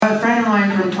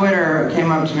Twitter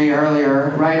came up to me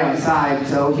earlier, right outside,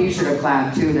 so he should have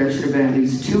clapped too. There should have been at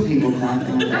least 2 people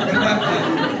clapping.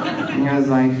 And he was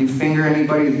like, "You finger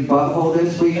anybody's butthole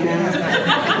this weekend?" And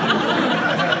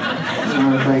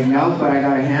I was like, "Nope, but I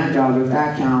got a hand job if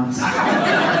that counts."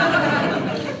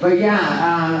 But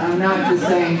yeah, I'm not just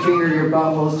saying finger your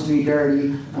buttholes to be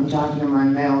dirty. I'm talking to my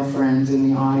male friends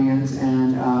in the audience,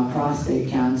 and prostate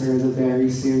cancer is a very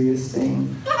serious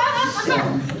thing. So.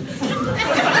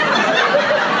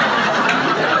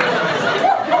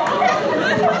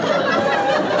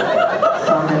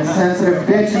 Some insensitive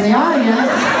bitch in the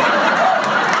audience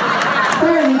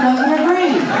clearly doesn't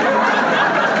agree.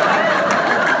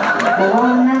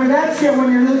 Well, remember that shit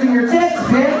when you're losing your tits,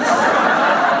 bitch.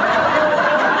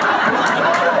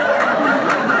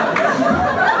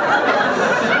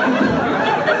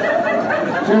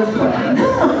 Just playing.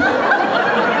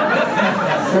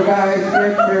 So guys,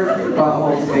 get your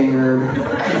buttholes fingered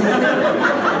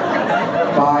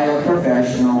by a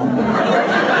professional.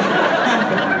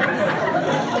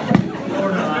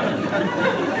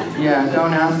 Yeah,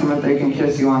 don't ask them if they can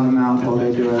kiss you on the mouth while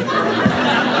they do it.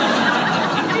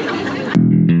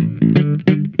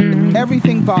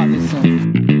 Everything bothers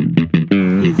him.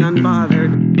 He's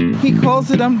unbothered. He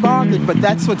calls it unbothered, but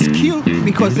that's what's cute,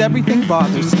 because everything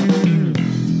bothers him.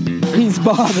 He's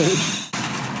bothered.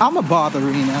 I'm a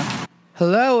botherina.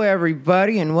 Hello,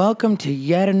 everybody, and welcome to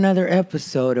yet another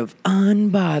episode of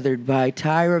Unbothered by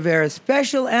Ty Rivera.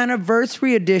 Special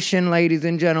anniversary edition, ladies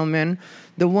and gentlemen.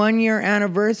 The 1-year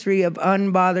anniversary of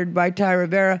Unbothered by Ty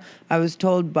Rivera. I was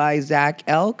told by Zach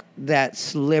Elk, that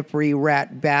slippery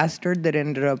rat bastard that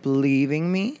ended up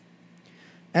leaving me,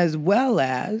 as well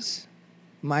as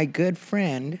my good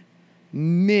friend,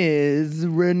 Ms.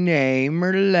 Renee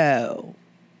Merlot.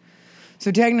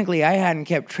 So technically, I hadn't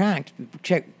kept track.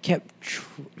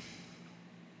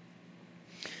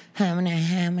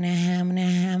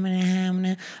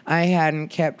 I hadn't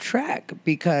kept track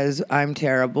because I'm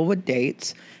terrible with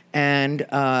dates. And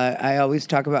I always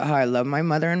talk about how I love my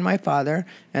mother and my father,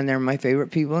 and they're my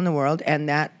favorite people in the world, and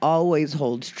that always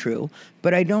holds true.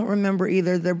 But I don't remember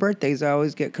either of their birthdays. I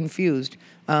always get confused.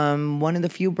 One of the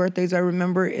few birthdays I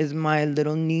remember is my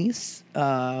little niece,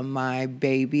 my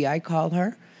baby, I call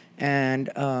her, and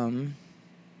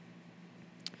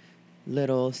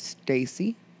little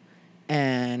Stacy.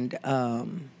 And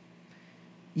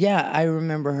yeah, I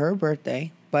remember her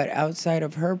birthday, but outside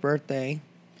of her birthday,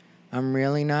 I'm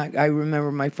really not. I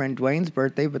remember my friend Dwayne's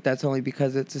birthday, but that's only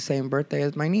because it's the same birthday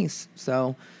as my niece.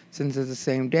 So since it's the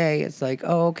same day, it's like,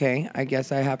 oh, okay, I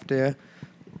guess I have to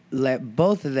let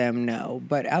both of them know.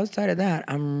 But outside of that,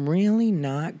 I'm really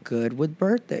not good with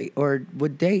birthday or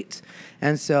with dates.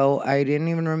 And so I didn't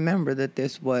even remember that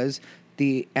this was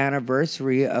the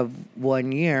anniversary of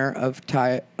 1 year of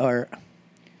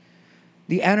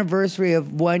the anniversary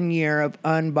of 1 year of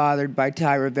Unbothered by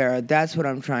Ty Rivera. That's what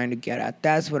I'm trying to get at.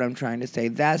 That's what I'm trying to say.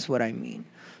 That's what I mean.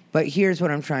 But here's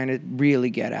what I'm trying to really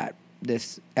get at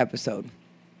this episode.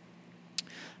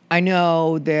 I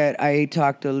know that I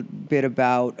talked a bit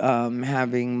about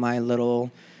having my little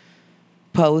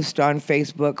post on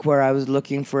Facebook where I was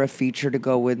looking for a feature to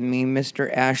go with me.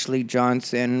 Mr. Ashley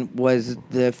Johnson was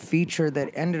the feature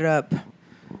that ended up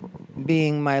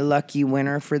being my lucky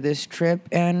winner for this trip.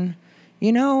 And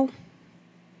you know,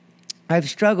 I've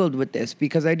struggled with this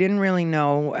because I didn't really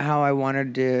know how I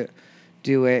wanted to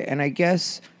do it. And I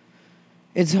guess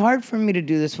it's hard for me to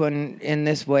do this one in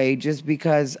this way just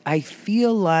because I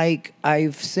feel like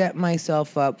I've set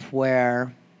myself up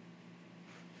where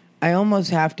I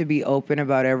almost have to be open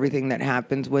about everything that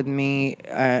happens with me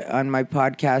on my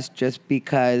podcast just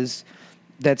because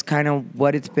that's kind of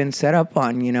what it's been set up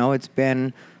on. You know, it's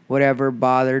been whatever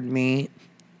bothered me.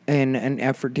 In an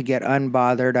effort to get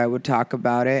unbothered, I would talk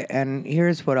about it. And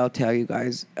here's what I'll tell you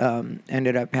guys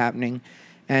ended up happening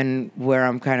and where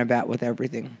I'm kind of at with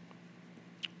everything.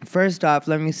 First off,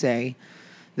 let me say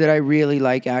that I really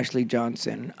like Ashley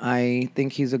Johnson. I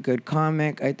think he's a good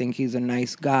comic. I think he's a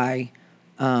nice guy.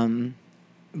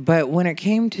 But when it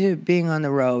came to being on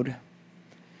the road,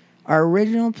 our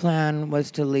original plan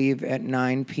was to leave at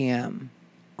 9 p.m.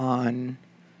 on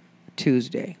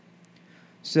Tuesday.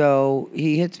 So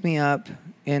he hits me up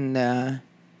in the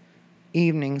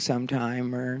evening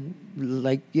sometime or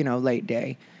late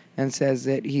day and says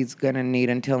that he's going to need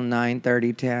until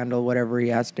 9:30 to handle whatever he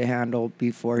has to handle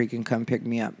before he can come pick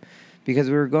me up.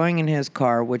 Because we were going in his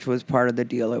car, which was part of the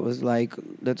deal. It was like,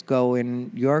 let's go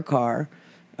in your car.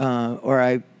 Or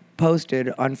I posted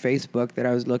on Facebook that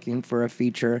I was looking for a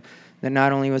feature that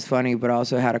not only was funny, but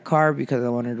also had a car because I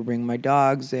wanted to bring my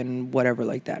dogs and whatever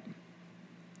like that.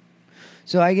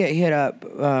 So I get hit up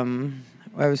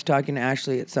I was talking to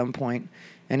Ashley at some point,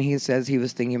 and he says he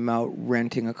was thinking about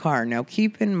renting a car. Now,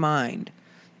 keep in mind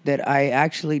that I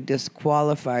actually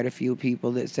disqualified a few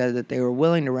people that said that they were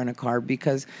willing to rent a car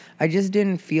because I just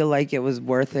didn't feel like it was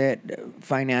worth it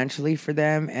financially for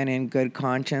them and in good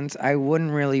conscience. I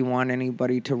wouldn't really want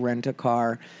anybody to rent a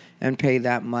car and pay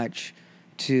that much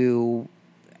to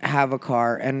have a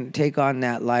car and take on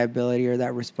that liability or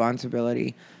that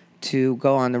responsibility to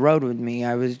go on the road with me.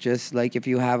 I was just like, if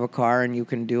you have a car and you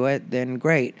can do it, then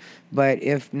great. But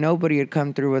if nobody had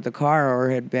come through with a car or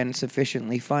had been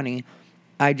sufficiently funny,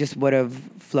 I just would have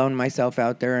flown myself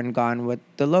out there and gone with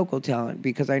the local talent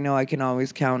because I know I can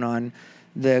always count on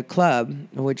the club,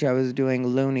 which I was doing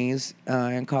Loonies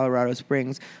in Colorado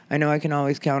Springs. I know I can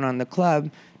always count on the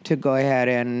club to go ahead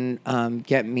and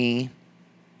get me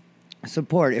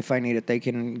support if I need it. They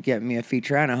can get me a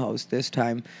feature and a host. This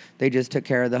time they just took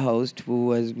care of the host, who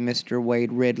was Mr.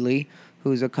 Wade Ridley,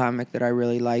 who's a comic that I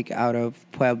really like out of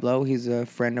Pueblo. He's a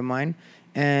friend of mine.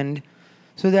 And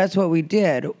so that's what we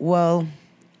did. Well,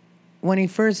 when he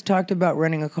first talked about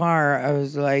renting a car, I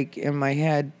was like in my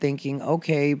head thinking,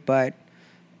 okay, but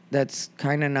that's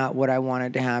kind of not what I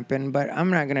wanted to happen. But I'm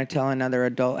not going to tell another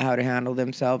adult how to handle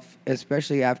themselves,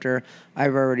 especially after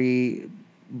I've already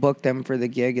booked them for the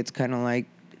gig. It's kind of like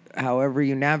however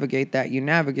you navigate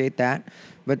that,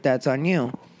 but that's on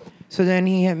you. So then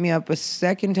he hit me up a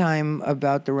second time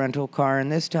about the rental car, and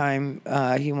this time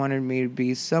he wanted me to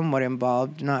be somewhat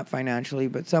involved, not financially,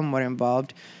 but somewhat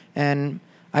involved. And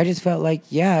I just felt like,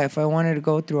 yeah, if I wanted to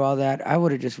go through all that, I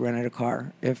would have just rented a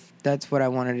car if that's what I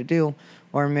wanted to do.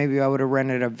 Or maybe I would have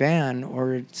rented a van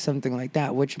or something like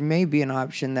that, which may be an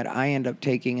option that I end up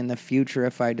taking in the future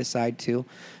if I decide to.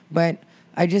 But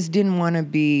I just didn't want to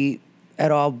be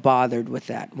at all bothered with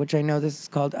that, which I know this is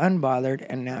called unbothered,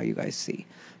 and now you guys see.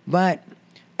 But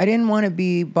I didn't want to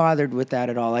be bothered with that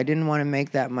at all. I didn't want to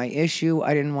make that my issue.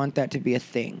 I didn't want that to be a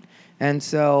thing. And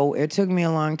so it took me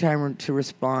a long time to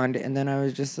respond, and then I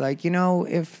was just like,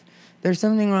 if there's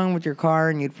something wrong with your car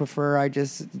and you'd prefer I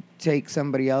just take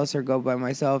somebody else or go by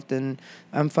myself, then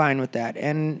I'm fine with that.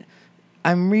 And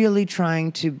I'm really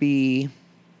trying to be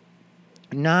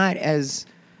not as...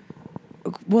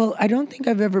 Well, I don't think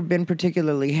I've ever been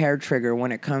particularly hair trigger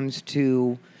when it comes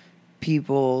to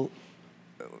people,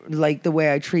 like the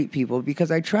way I treat people, because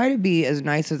I try to be as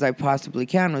nice as I possibly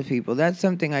can with people. That's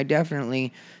something I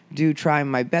definitely do try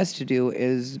my best to do,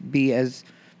 is be as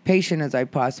patient as I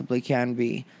possibly can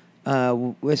be,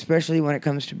 especially when it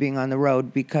comes to being on the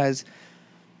road, because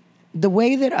the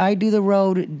way that I do the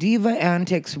road, diva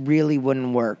antics really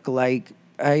wouldn't work. Like,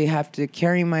 I have to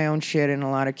carry my own shit in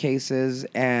a lot of cases,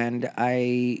 and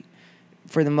I,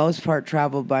 for the most part,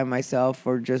 travel by myself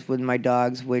or just with my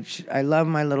dogs, which I love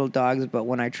my little dogs, but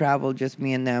when I travel, just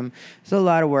me and them, it's a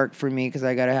lot of work for me because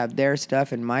I got to have their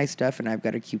stuff and my stuff, and I've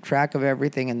got to keep track of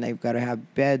everything, and they've got to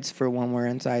have beds for when we're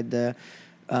inside the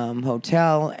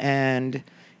hotel, and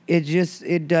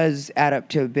it does add up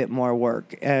to a bit more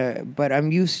work. But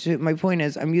my point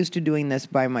is, I'm used to doing this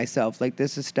by myself. Like,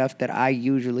 this is stuff that I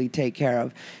usually take care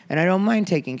of, and I don't mind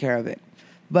taking care of it.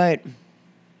 But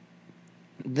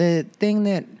the thing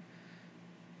that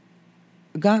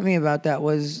got me about that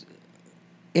was,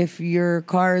 if your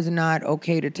car is not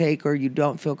okay to take, or you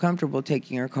don't feel comfortable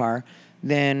taking your car,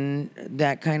 then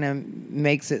that kind of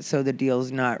makes it so the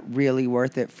deal's not really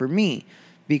worth it for me.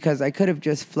 Because I could have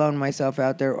just flown myself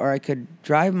out there, or I could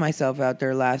drive myself out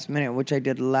there last minute, which I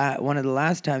did one of the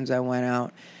last times I went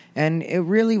out. And it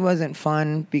really wasn't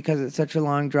fun because it's such a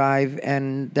long drive,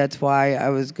 and that's why I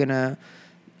was going to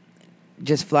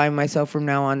just fly myself from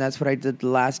now on. That's what I did the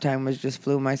last time, was just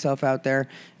flew myself out there.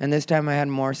 And this time I had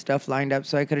more stuff lined up,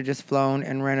 so I could have just flown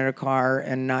and rented a car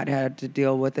and not had to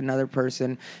deal with another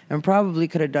person, and probably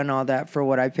could have done all that for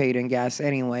what I paid in gas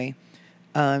anyway.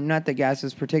 Not that gas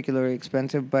is particularly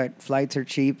expensive, but flights are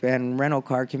cheap, and rental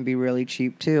car can be really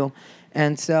cheap too.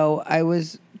 And so I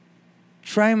was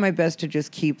trying my best to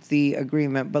just keep the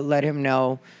agreement, but let him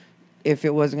know if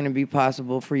it wasn't going to be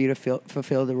possible for you to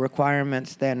fulfill the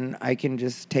requirements, then I can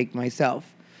just take myself.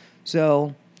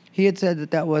 So he had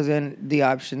said that wasn't the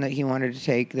option that he wanted to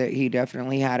take, that he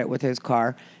definitely had it with his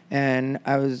car. And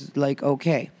I was like,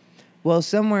 okay. Well,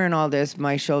 somewhere in all this,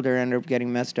 my shoulder ended up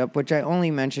getting messed up, which I only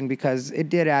mentioned because it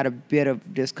did add a bit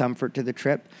of discomfort to the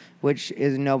trip, which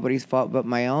is nobody's fault but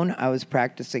my own. I was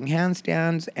practicing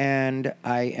handstands, and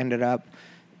I ended up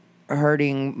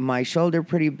hurting my shoulder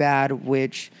pretty bad,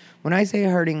 which, when I say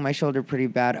hurting my shoulder pretty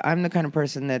bad, I'm the kind of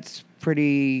person that's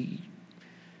pretty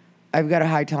I've got a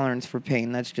high tolerance for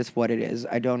pain. That's just what it is.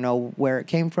 I don't know where it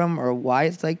came from or why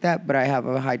it's like that, but I have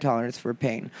a high tolerance for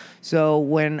pain. So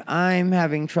when I'm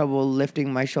having trouble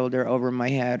lifting my shoulder over my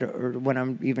head, or when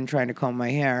I'm even trying to comb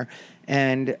my hair,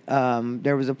 and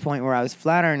there was a point where I was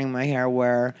flat ironing my hair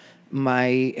where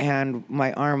my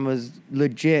arm was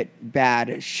legit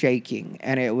bad shaking,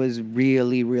 and it was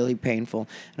really, really painful.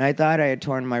 And I thought I had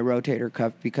torn my rotator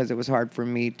cuff because it was hard for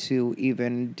me to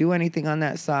even do anything on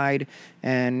that side,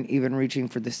 and even reaching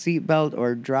for the seatbelt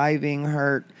or driving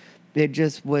hurt. It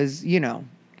just was,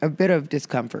 a bit of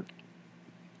discomfort.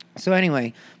 So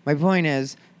anyway, my point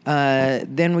is,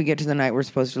 then we get to the night we're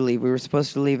supposed to leave. We were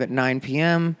supposed to leave at 9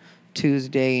 p.m.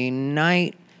 Tuesday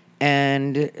night.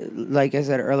 And like I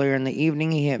said earlier in the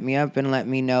evening, he hit me up and let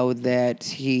me know that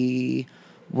he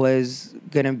was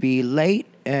going to be late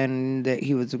and that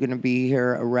he was going to be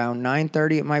here around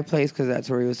 9:30 at my place because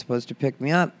that's where he was supposed to pick me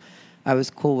up. I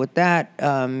was cool with that.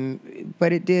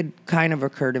 But it did kind of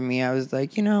occur to me. I was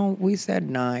like, we said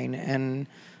 9, and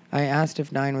I asked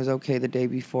if 9 was okay the day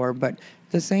before, but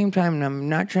at the same time, I'm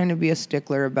not trying to be a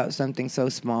stickler about something so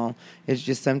small. It's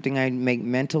just something I make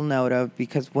mental note of,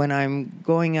 because when I'm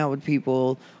going out with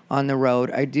people on the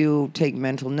road, I do take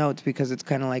mental notes, because it's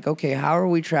kind of like, okay, how are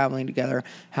we traveling together?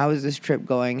 How is this trip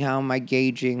going? How am I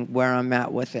gauging where I'm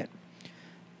at with it?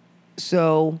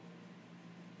 So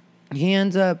he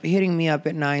ends up hitting me up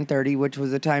at 9:30, which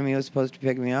was the time he was supposed to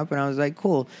pick me up. And I was like,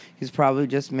 cool. He's probably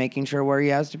just making sure where he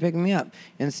has to pick me up.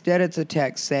 Instead, it's a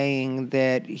text saying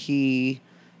that he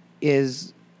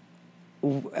is,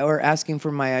 or asking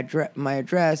for my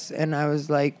address. And I was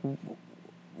like,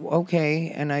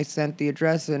 okay. And I sent the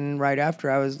address. And right after,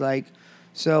 I was like,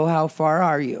 so how far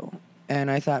are you? And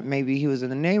I thought maybe he was in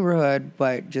the neighborhood,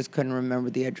 but just couldn't remember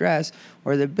the address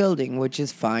or the building, which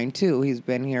is fine too. He's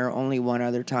been here only one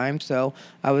other time, so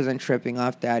I wasn't tripping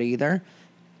off that either.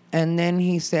 And then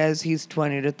he says he's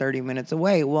 20 to 30 minutes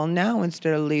away. Well, now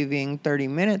instead of leaving 30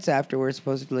 minutes after we're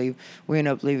supposed to leave, we end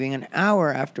up leaving an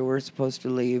hour after we're supposed to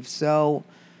leave. So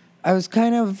I was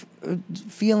kind of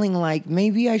feeling like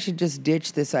maybe I should just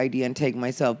ditch this idea and take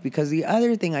myself, because the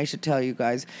other thing I should tell you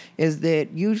guys is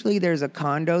that usually there's a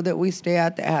condo that we stay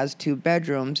at that has 2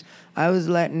 bedrooms. I was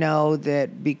let know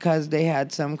that because they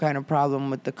had some kind of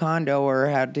problem with the condo, or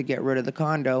had to get rid of the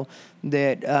condo,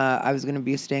 that I was going to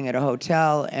be staying at a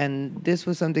hotel. And this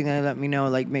was something they let me know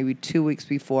like maybe 2 weeks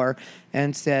before,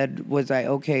 and said, was I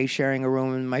okay sharing a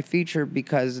room in my feature,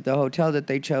 because the hotel that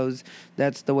they chose,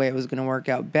 that's the way it was going to work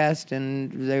out best.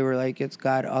 And they were like, it's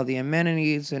got all the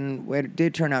amenities, and it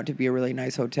did turn out to be a really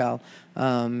nice hotel.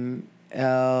 Elegante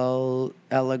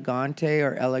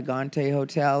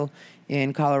Hotel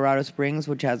in Colorado Springs,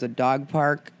 which has a dog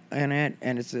park in it,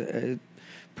 and it's a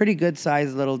pretty good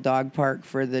sized little dog park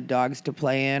for the dogs to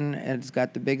play in. And it's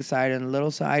got the big side and the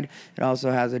little side. It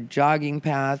also has a jogging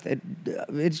path.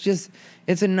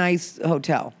 It's a nice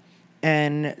hotel.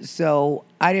 And so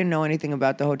I didn't know anything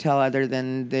about the hotel other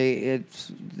than they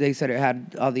said it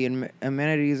had all the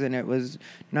amenities and it was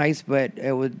nice, but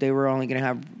they were only going to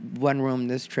have 1 room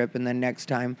this trip, and then next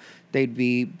time they'd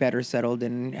be better settled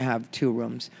and have 2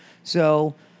 rooms.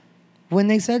 So when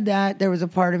they said that, there was a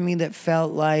part of me that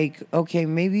felt like, okay,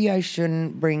 maybe I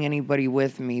shouldn't bring anybody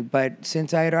with me. But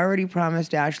since I had already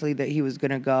promised Ashley that he was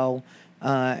going to go,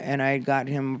 and I had got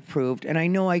him approved, and I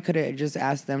know I could have just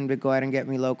asked them to go ahead and get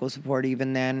me local support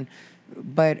even then,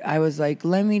 but I was like,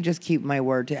 let me just keep my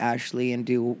word to Ashley and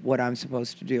do what I'm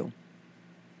supposed to do.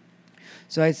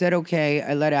 So I said, okay.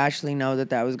 I let Ashley know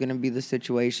that was going to be the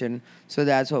situation, so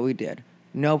that's what we did.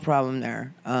 No problem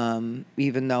there,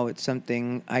 even though it's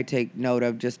something I take note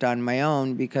of just on my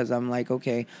own, because I'm like,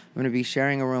 okay, I'm going to be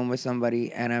sharing a room with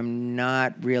somebody, and I'm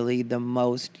not really the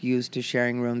most used to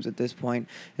sharing rooms at this point,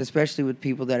 especially with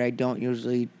people that I don't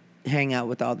usually hang out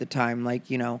with all the time. Like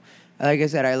I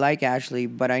said, I like Ashley,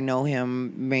 but I know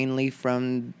him mainly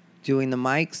from doing the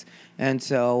mics, and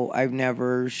so I've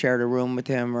never shared a room with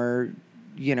him or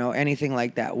anything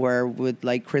like that, where with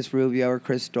like Chris Rubio or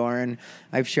Chris Doran,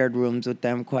 I've shared rooms with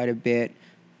them quite a bit.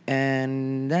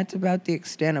 And that's about the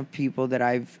extent of people that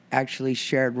I've actually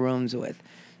shared rooms with.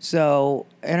 So,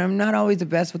 and I'm not always the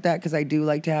best with that, because I do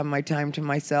like to have my time to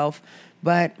myself.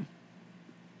 But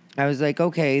I was like,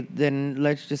 okay, then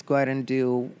let's just go ahead and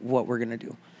do what we're going to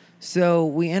do. So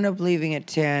we end up leaving at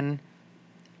 10.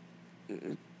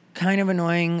 Kind of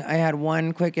annoying. I had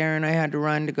one quick errand I had to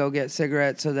run to go get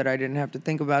cigarettes so that I didn't have to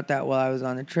think about that while I was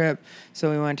on the trip. So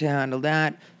we went to handle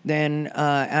that. Then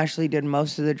Ashley did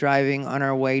most of the driving on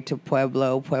our way to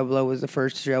Pueblo. Pueblo was the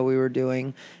first show we were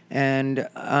doing. And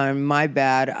my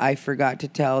bad, I forgot to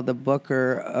tell the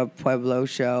booker of Pueblo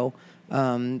show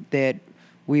that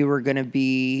we were going to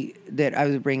be, that I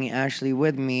was bringing Ashley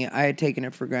with me, I had taken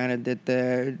it for granted that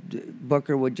the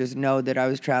booker would just know that I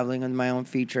was traveling with my own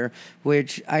feature,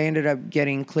 which I ended up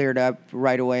getting cleared up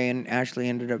right away, and Ashley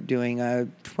ended up doing a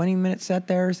 20-minute set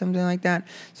there or something like that.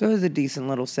 So it was a decent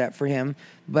little set for him.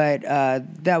 But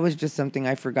that was just something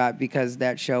I forgot because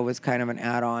that show was kind of an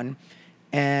add-on.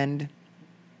 And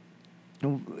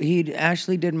he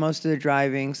actually did most of the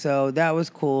driving, so that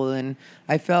was cool, and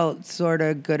I felt sort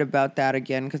of good about that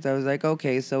again because I was like,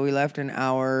 okay, so we left an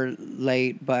hour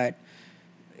late, but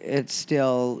it's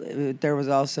still, there was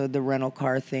also the rental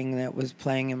car thing that was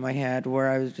playing in my head where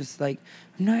I was just like,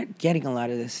 I'm not getting a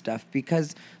lot of this stuff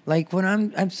because, like, when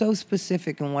I'm so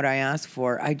specific in what I ask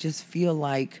for, I just feel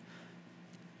like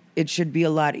it should be a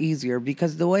lot easier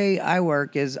because the way I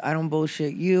work is I don't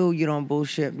bullshit you, you don't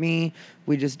bullshit me.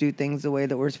 We just do things the way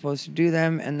that we're supposed to do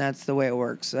them, and that's the way it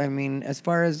works. I mean, as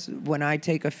far as when I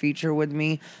take a feature with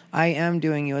me, I am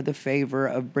doing you the favor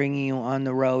of bringing you on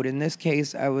the road. In this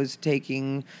case, I was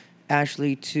taking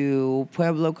Ashley to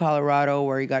Pueblo, Colorado,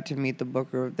 where he got to meet the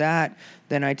booker of that.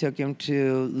 Then I took him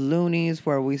to Looney's,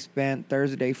 where we spent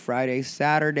Thursday, Friday,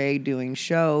 Saturday doing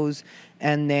shows.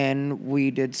 And then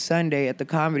we did Sunday at the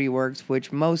Comedy Works,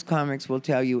 which most comics will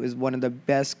tell you is one of the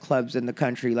best clubs in the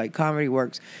country. Like, Comedy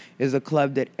Works is a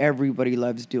club that everybody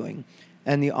loves doing.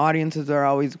 And the audiences are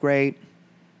always great.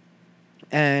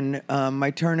 And my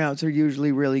turnouts are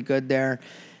usually really good there.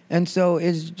 And so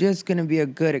it's just going to be a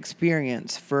good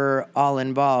experience for all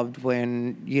involved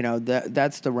when, you know,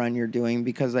 that's the run you're doing.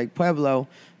 Because, like, Pueblo,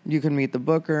 you can meet the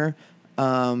booker.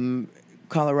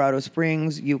 Colorado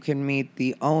Springs, you can meet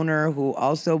the owner who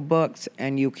also books,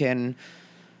 and you can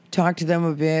talk to them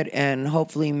a bit and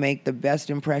hopefully make the best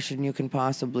impression you can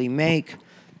possibly make.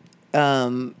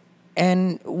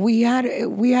 And we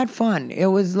had fun. It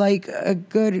was like a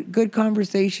good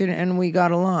conversation, and we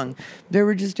got along. There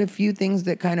were just a few things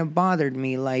that kind of bothered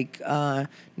me, like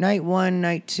night 1,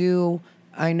 night 2,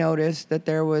 I noticed that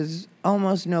there was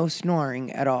almost no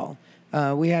snoring at all.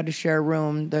 We had to share a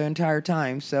room the entire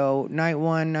time. So night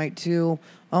 1, night 2,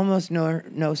 almost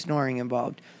no snoring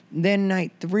involved. Then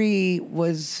night 3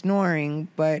 was snoring,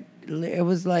 but it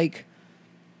was like,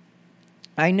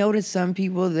 I noticed some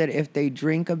people that if they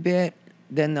drink a bit,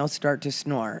 then they'll start to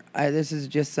snore. This is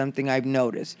just something I've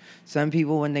noticed. Some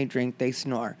people, when they drink, they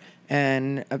snore.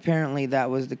 And apparently that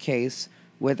was the case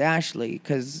with Ashley,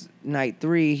 because night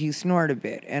 3, he snored a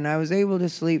bit. And I was able to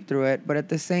sleep through it, but at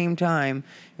the same time,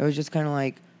 it was just kind of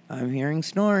like, I'm hearing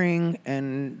snoring,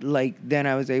 and like then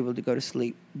I was able to go to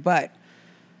sleep. But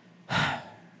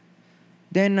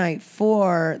then night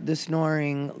 4, the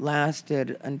snoring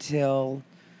lasted until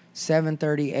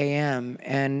 7:30 a.m.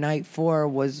 And night 4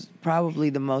 was probably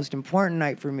the most important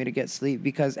night for me to get sleep,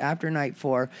 because after night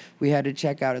 4, we had to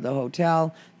check out of the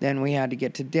hotel. Then we had to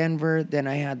get to Denver. Then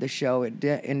I had the show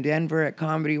in Denver at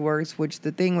Comedy Works, which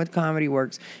the thing with Comedy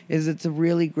Works is it's a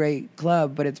really great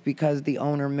club, but it's because the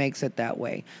owner makes it that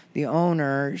way. The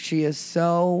owner, she is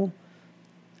so...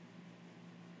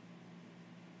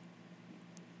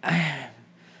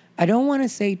 I don't want to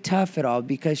say tough at all,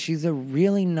 because she's a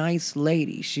really nice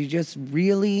lady. She just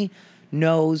really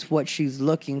knows what she's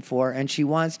looking for, and she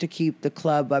wants to keep the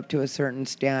club up to a certain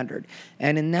standard.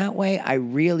 And in that way, I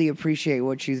really appreciate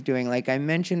what she's doing. Like I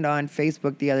mentioned on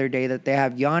Facebook the other day that they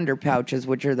have Yonder pouches,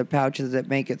 which are the pouches that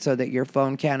make it so that your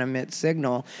phone can't emit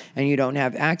signal and you don't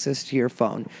have access to your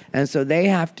phone. And so they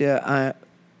have to...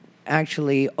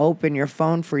 actually open your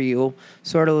phone for you,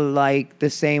 sort of like the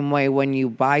same way when you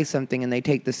buy something and they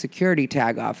take the security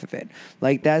tag off of it.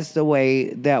 Like that's the way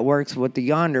that works with the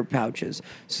Yonder pouches.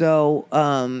 So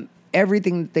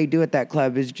everything that they do at that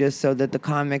club is just so that the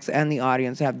comics and the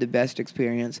audience have the best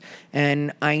experience.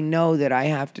 And I know that I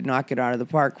have to knock it out of the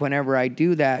park whenever I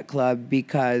do that club,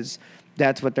 because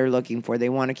that's what they're looking for. They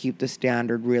want to keep the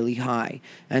standard really high.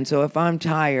 And so if I'm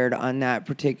tired on that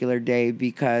particular day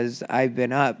because I've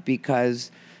been up because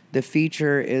the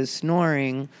feature is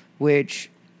snoring,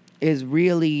 which is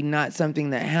really not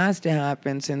something that has to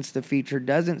happen since the feature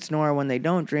doesn't snore when they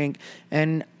don't drink.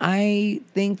 And I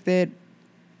think that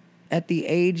at the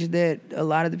age that a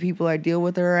lot of the people I deal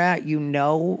with are at, you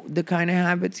know the kind of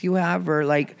habits you have, or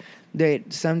like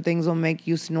that some things will make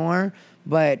you snore,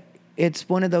 but it's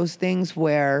one of those things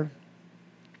where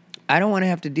I don't want to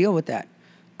have to deal with that.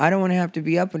 I don't want to have to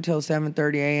be up until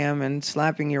 7:30 a.m. and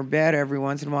slapping your bed every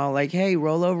once in a while, like, hey,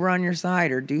 roll over on your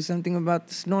side or do something about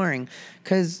the snoring,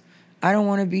 because I don't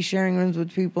want to be sharing rooms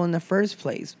with people in the first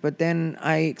place. But then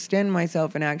I extend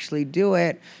myself and actually do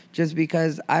it just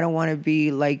because I don't want to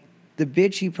be like the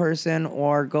bitchy person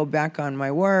or go back on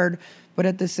my word. But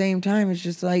at the same time, it's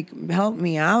just like, help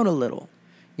me out a little.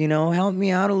 You know, help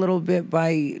me out a little bit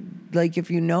by, like,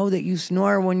 if you know that you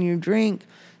snore when you drink,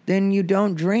 then you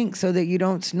don't drink so that you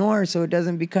don't snore, so it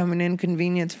doesn't become an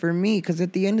inconvenience for me. Because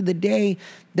at the end of the day,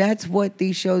 that's what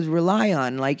these shows rely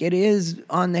on. Like, it is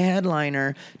on the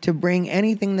headliner to bring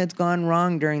anything that's gone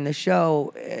wrong during the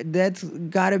show. That's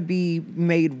got to be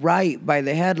made right by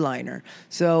the headliner.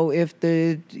 So if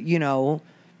the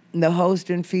host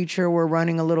and feature were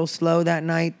running a little slow that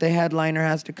night, the headliner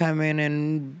has to come in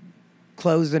and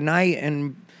close the night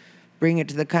and bring it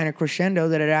to the kind of crescendo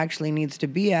that it actually needs to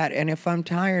be at. And if I'm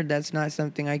tired, that's not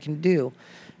something I can do.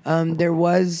 There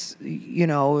was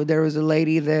a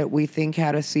lady that we think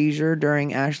had a seizure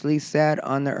during Ashley's set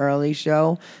on the early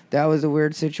show. That was a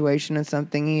weird situation and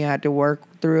something he had to work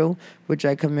through, which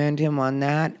I commend him on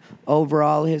that.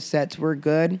 Overall, his sets were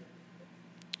good.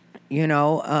 There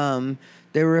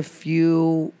were a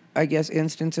few, I guess,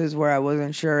 instances where I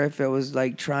wasn't sure if it was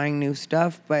like trying new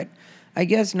stuff, but I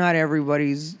guess not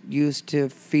everybody's used to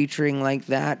featuring like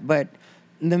that. But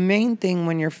the main thing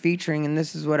when you're featuring, and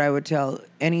this is what I would tell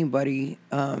anybody,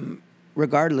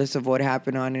 regardless of what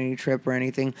happened on any trip or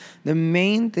anything, the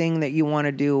main thing that you want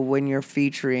to do when you're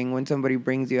featuring, when somebody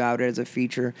brings you out as a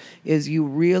feature, is you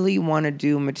really want to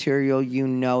do material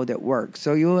that works.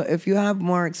 So if you have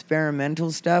more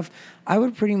experimental stuff, I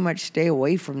would pretty much stay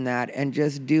away from that and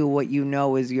just do what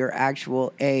is your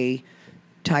actual A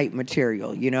type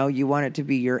material. You want it to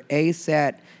be your A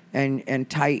set and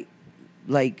tight,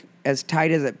 like as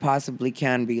tight as it possibly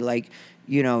can be. Like,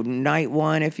 night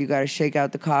one, if you got to shake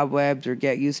out the cobwebs or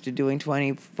get used to doing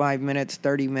 25 minutes,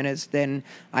 30 minutes, then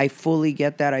I fully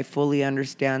get that. I fully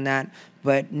understand that.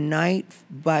 But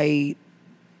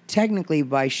technically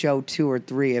by show 2 or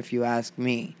 3, if you ask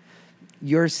me,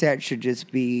 your set should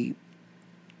just be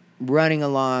running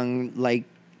along like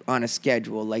on a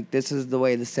schedule. Like, this is the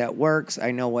way the set works.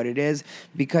 I know what it is,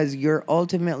 because you're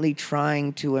ultimately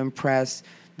trying to impress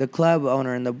the club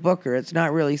owner and the booker. It's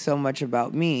not really so much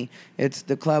about me. It's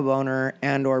the club owner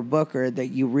and or booker that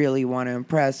you really want to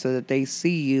impress, so that they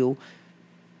see you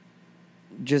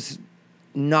just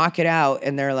knock it out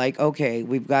and they're like, okay,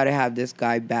 we've got to have this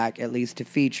guy back at least to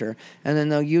feature. And then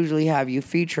they'll usually have you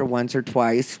feature once or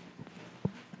twice.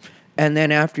 And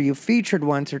then after you've featured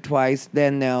once or twice,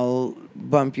 then they'll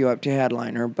bump you up to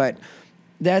headliner. But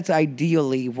that's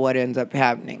ideally what ends up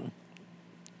happening.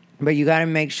 But you got to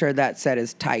make sure that set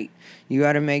is tight. You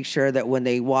got to make sure that when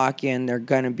they walk in, they're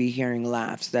going to be hearing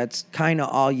laughs. That's kind of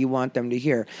all you want them to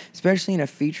hear, especially in a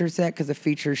feature set, because a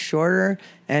feature's shorter,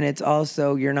 and it's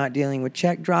also, you're not dealing with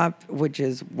check drop, which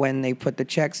is when they put the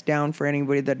checks down. For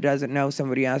anybody that doesn't know,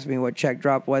 somebody asked me what check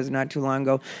drop was not too long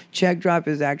ago. Check drop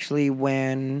is actually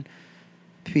when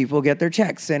people get their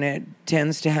checks, and it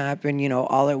tends to happen,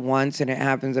 all at once, and it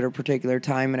happens at a particular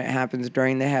time, and it happens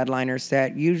during the headliner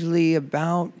set, usually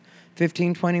about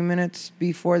 15, 20 minutes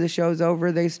before the show's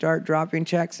over. They start dropping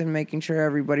checks and making sure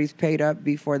everybody's paid up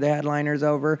before the headliner's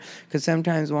over, because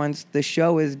sometimes once the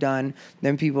show is done,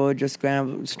 then people would just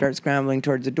start scrambling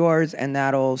towards the doors, and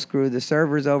that'll screw the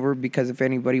servers over, because if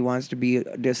anybody wants to be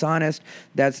dishonest,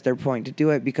 that's their point to do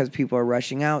it, because people are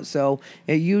rushing out. So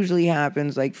it usually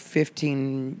happens like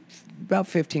about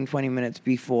 15, 20 minutes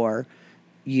before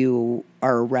you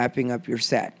are wrapping up your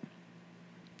set,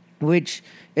 which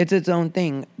it's its own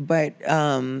thing. But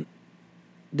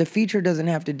the feature doesn't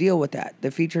have to deal with that.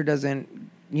 The feature doesn't,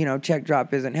 check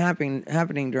drop isn't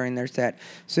happening during their set.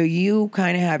 So you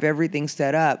kind of have everything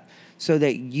set up so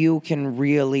that you can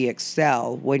really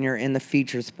excel when you're in the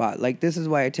feature spot. Like, this is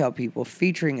why I tell people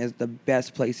featuring is the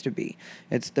best place to be.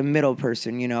 It's the middle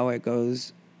person, it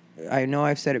goes, I know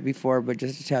I've said it before, but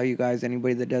just to tell you guys,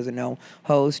 anybody that doesn't know,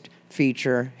 host,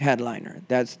 feature, headliner.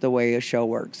 That's the way a show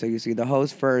works. So you see the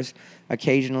host first.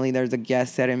 Occasionally there's a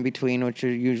guest set in between, which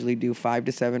will usually do 5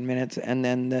 to 7 minutes. And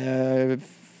then the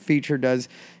feature does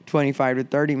 25 to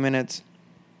 30 minutes.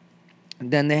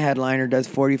 Then the headliner does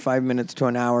 45 minutes to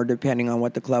an hour, depending on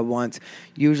what the club wants.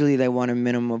 Usually they want a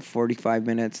minimum of 45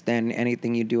 minutes. Then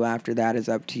anything you do after that is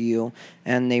up to you.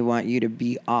 And they want you to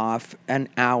be off an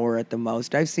hour at the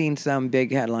most. I've seen some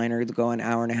big headliners go an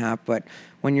hour and a half, but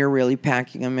when you're really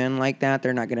packing them in like that,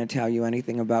 they're not going to tell you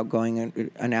anything about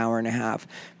going an hour and a half.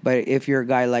 But if you're a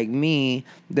guy like me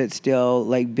that's still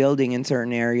like building in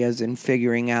certain areas and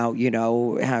figuring out,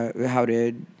 how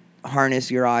to harness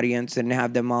your audience and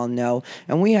have them all know.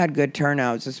 And we had good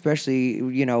turnouts, especially,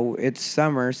 it's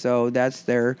summer, so that's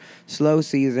their slow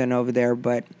season over there,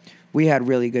 but we had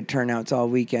really good turnouts all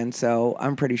weekend, so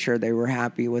I'm pretty sure they were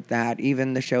happy with that.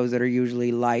 Even the shows that are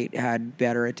usually light had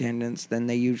better attendance than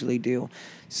they usually do.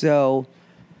 So,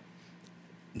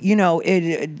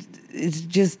 it's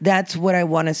just, that's what I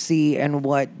want to see, and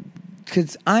what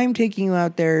because I'm taking you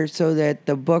out there so that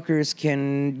the bookers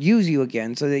can use you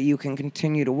again, so that you can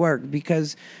continue to work.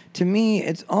 Because to me,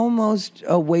 it's almost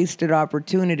a wasted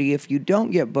opportunity if you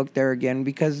don't get booked there again,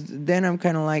 because then I'm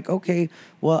kind of like, okay,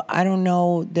 well, I don't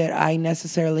know that I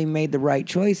necessarily made the right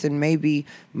choice, and maybe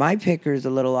my picker's a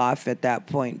little off at that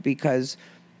point, because,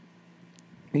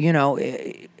 you know,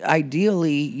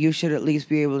 ideally, you should at least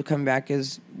be able to come back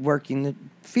as working the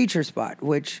feature spot,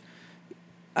 which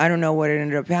I don't know what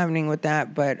ended up happening with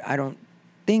that, but I don't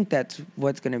think that's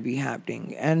what's going to be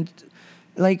happening. And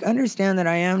like, understand that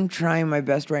I am trying my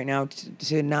best right now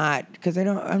to not, because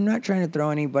I'm not trying to throw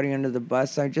anybody under the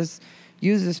bus. I just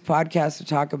use this podcast to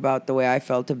talk about the way I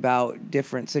felt about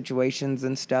different situations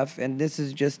and stuff. And this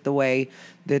is just the way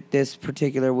that this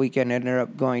particular weekend ended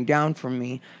up going down for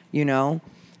me, you know?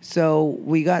 So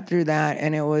we got through that,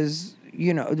 and it was,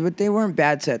 you know, but they weren't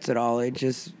bad sets at all. It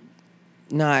just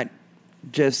not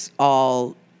just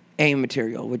all A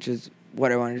material, which is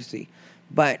what I wanted to see.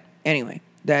 But anyway,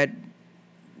 it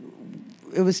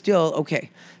was still okay.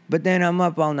 But then I'm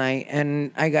up all night,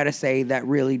 and I gotta say that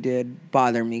really did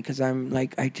bother me, because I'm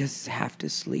like, I just have to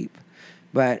sleep.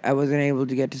 But I wasn't able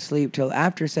to get to sleep till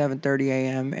after 7:30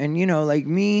 a.m. And, you know, like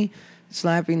me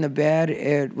slapping the bed,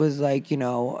 it was like, you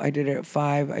know, I did it at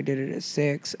 5, I did it at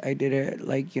 6, I did it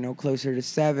like, you know, closer to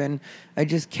 7. I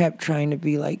just kept trying to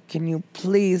be like, can you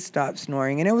please stop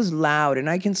snoring? And it was loud, and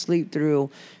I can sleep through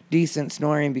decent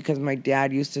snoring because my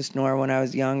dad used to snore when I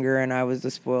was younger, and I was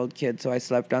the spoiled kid, so I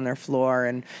slept on their floor,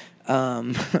 and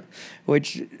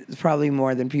which is probably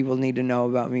more than people need to know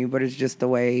about me, but it's just the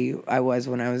way I was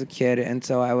when I was a kid. And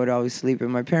so I would always sleep in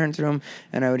my parents' room,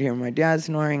 and I would hear my dad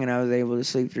snoring, and I was able to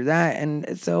sleep through that.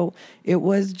 And so it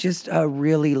was just a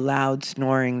really loud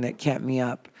snoring that kept me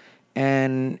up.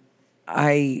 And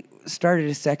I started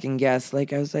to second guess.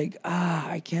 Like, I was like,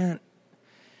 I can't.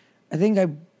 I think I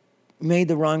made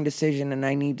the wrong decision, and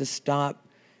I need to stop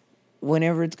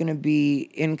whenever it's going to be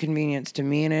inconvenience to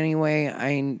me in any way,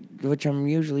 which I'm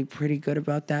usually pretty good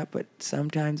about that, but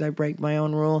sometimes I break my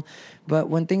own rule. But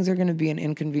when things are going to be an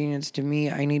inconvenience to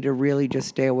me, I need to really just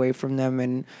stay away from them,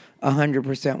 and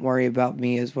 100% worry about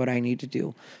me is what I need to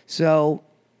do. So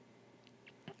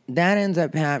that ends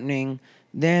up happening.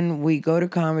 Then we go to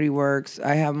Comedy Works.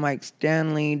 I have Mike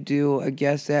Stanley do a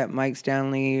guest set. Mike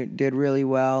Stanley did really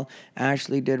well.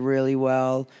 Ashley did really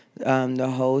well. The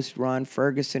host, Ron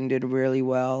Ferguson, did really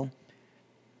well.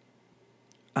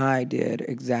 I did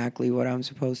exactly what I'm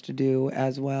supposed to do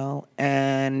as well.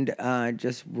 And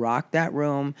just rocked that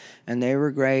room. And they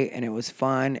were great. And it was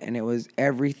fun. And it was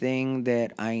everything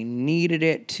that I needed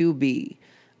it to be.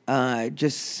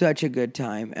 Just such a good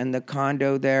time. And the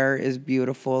condo there is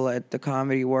beautiful at the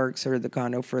Comedy Works, or the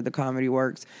condo for the Comedy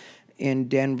Works in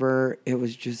Denver.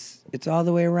 It's all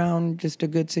the way around just a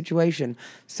good situation.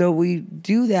 So we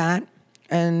do that,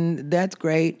 and that's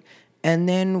great. And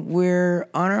then we're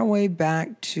on our way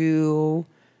back to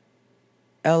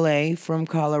LA from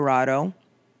Colorado.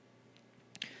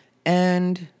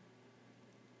 And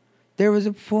there was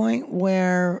a point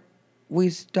where we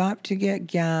stopped to get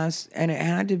gas, and it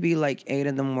had to be like 8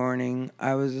 in the morning.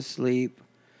 I was asleep,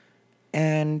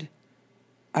 and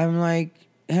I'm like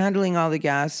handling all the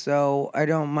gas, so I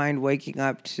don't mind waking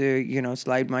up to, you know,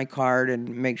 slide my card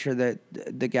and make sure that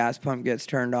the gas pump gets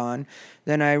turned on.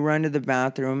 Then I run to the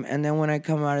bathroom, and then when I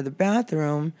come out of the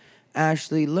bathroom,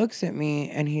 Ashley looks at me,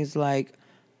 and he's like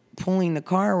pulling the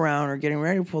car around, or getting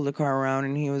ready to pull the car around,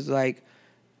 and he was like,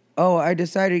 oh, I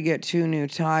decided to get 2 new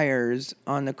tires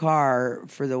on the car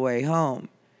for the way home.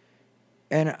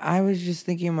 And I was just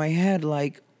thinking in my head,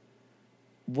 like,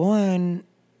 one,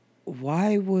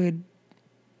 why would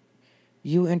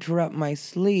you interrupt my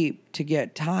sleep to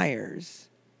get tires?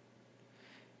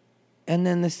 And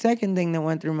then the second thing that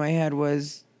went through my head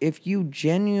was, if you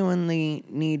genuinely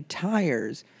need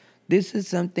tires, this is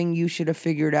something you should have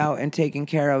figured out and taken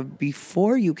care of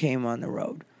before you came on the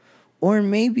road. Or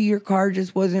maybe your car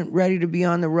just wasn't ready to be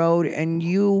on the road, and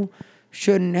you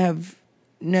shouldn't have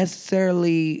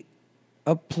necessarily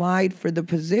applied for the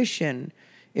position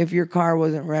if your car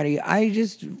wasn't ready. I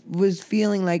just was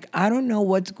feeling like, I don't know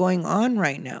what's going on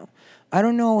right now. I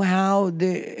don't know how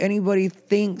anybody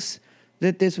thinks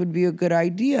that this would be a good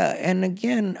idea. And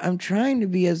again, I'm trying to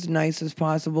be as nice as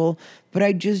possible, but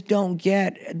I just don't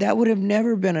get, that would have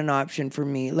never been an option for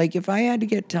me. Like, if I had to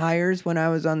get tires when I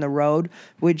was on the road,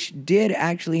 which did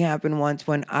actually happen once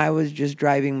when I was just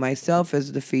driving myself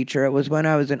as the feature, it was when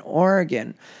I was in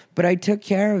Oregon, but I took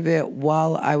care of it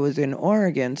while I was in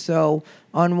Oregon. So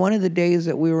on one of the days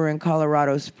that we were in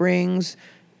Colorado Springs,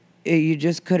 you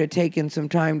just could have taken some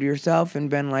time to yourself and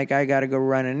been like, I got to go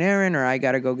run an errand or I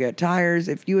got to go get tires.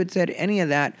 If you had said any of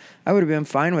that, I would have been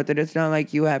fine with it. It's not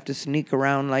like you have to sneak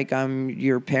around like I'm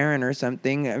your parent or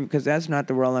something, because that's not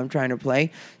the role I'm trying to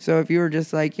play. So if you were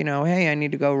just like, hey, I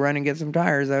need to go run and get some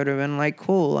tires, I would have been like,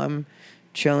 cool, I'm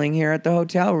chilling here at the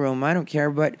hotel room. I don't care.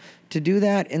 But to do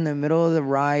that in the middle of the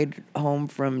ride home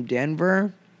from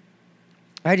Denver,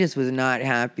 I just was not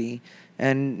happy.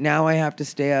 And now I have to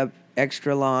stay up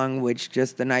extra long, which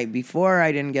just the night before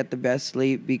I didn't get the best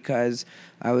sleep because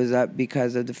I was up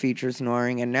because of the feature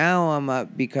snoring. And now I'm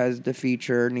up because the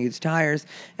feature needs tires.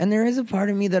 And there is a part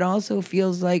of me that also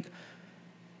feels like,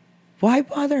 why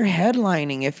bother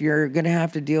headlining if you're going to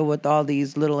have to deal with all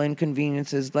these little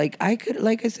inconveniences? Like I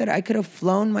said, I could have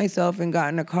flown myself and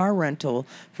gotten a car rental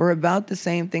for about the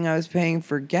same thing I was paying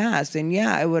for gas. And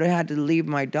yeah, I would have had to leave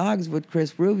my dogs with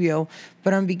Chris Rubio,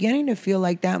 but I'm beginning to feel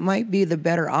like that might be the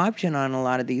better option on a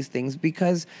lot of these things,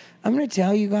 because I'm going to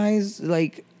tell you guys,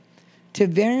 like, to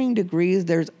varying degrees,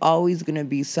 there's always going to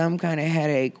be some kind of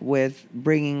headache with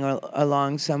bringing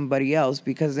along somebody else,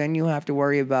 because then you have to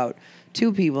worry about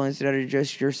two people instead of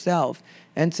just yourself.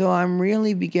 And so I'm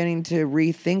really beginning to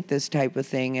rethink this type of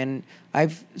thing. And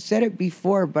I've said it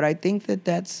before, but I think that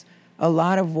that's a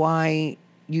lot of why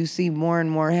you see more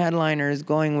and more headliners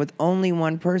going with only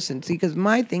one person. See, because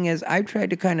my thing is, I've tried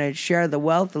to kind of share the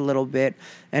wealth a little bit,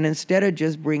 and instead of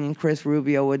just bringing Chris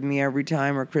Rubio with me every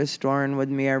time or Chris Storin with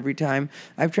me every time,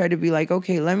 I've tried to be like,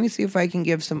 okay, let me see if I can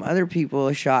give some other people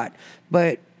a shot.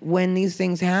 But when these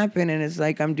things happen and it's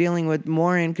like I'm dealing with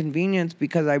more inconvenience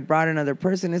because I brought another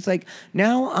person, it's like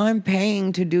now I'm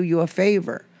paying to do you a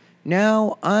favor.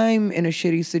 Now I'm in a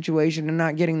shitty situation and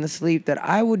not getting the sleep that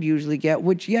I would usually get,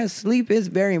 which, yes, sleep is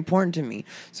very important to me.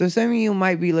 So some of you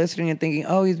might be listening and thinking,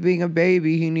 oh, he's being a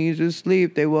baby, he needs his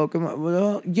sleep, they woke him up.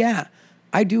 Well, yeah,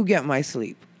 I do get my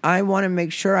sleep. I want to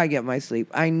make sure I get my sleep.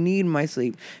 I need my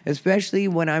sleep, especially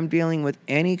when I'm dealing with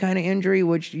any kind of injury,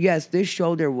 which, yes, this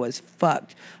shoulder was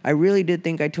fucked. I really did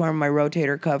think I tore my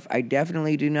rotator cuff. I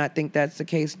definitely do not think that's the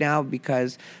case now,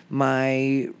 because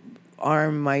my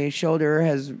shoulder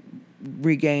has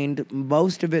regained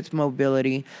most of its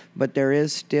mobility, but there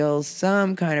is still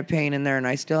some kind of pain in there, and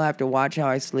I still have to watch how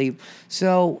I sleep.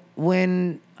 So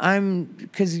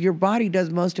because your body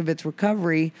does most of its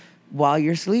recovery while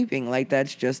you're sleeping. Like,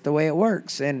 that's just the way it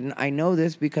works. And I know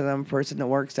this because I'm a person that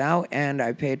works out and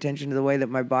I pay attention to the way that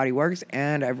my body works,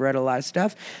 and I've read a lot of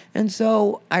stuff. And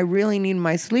so I really need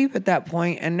my sleep at that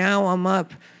point. And now I'm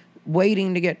up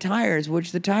waiting to get tires,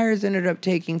 which the tires ended up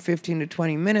taking 15 to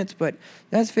 20 minutes, but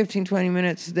that's 15, 20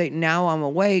 minutes that now I'm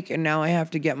awake, and now I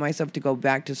have to get myself to go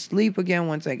back to sleep again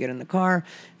once I get in the car.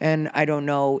 And I don't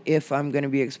know if I'm going to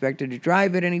be expected to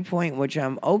drive at any point, which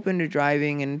I'm open to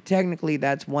driving, and technically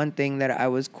that's one thing that I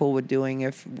was cool with doing.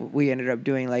 If we ended up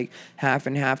doing like half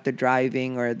and half the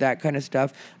driving or that kind of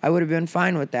stuff, I would have been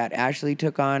fine with that. Ashley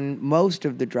took on most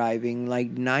of the driving,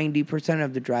 like 90%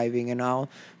 of the driving, and I'll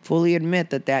fully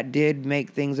admit that did make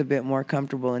things a bit more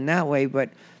comfortable in that way. But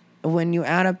when you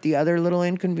add up the other little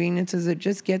inconveniences, it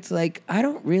just gets like, I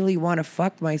don't really want to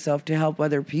fuck myself to help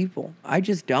other people. I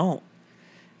just don't.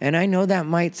 And I know that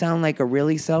might sound like a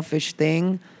really selfish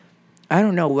thing. I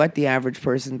don't know what the average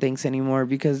person thinks anymore,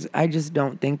 because I just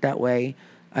don't think that way.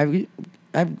 I've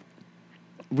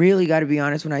really got to be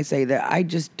honest when I say that I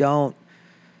just don't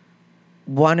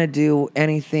want to do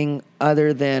anything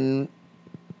other than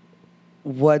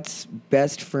what's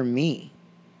best for me.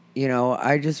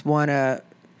 I just want to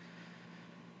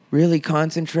really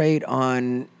concentrate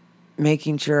on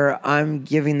making sure I'm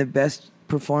giving the best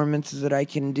performances that I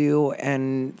can do.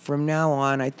 And from now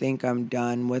on, I think I'm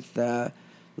done with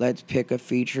let's pick a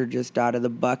feature just out of the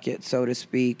bucket, so to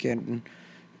speak, and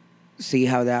see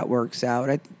how that works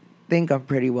out. I think I'm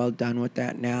pretty well done with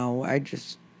that now. I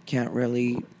just can't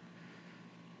really.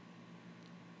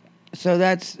 So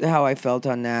that's how I felt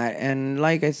on that. And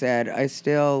like I said, I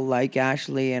still like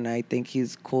Ashley, and I think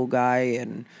he's a cool guy,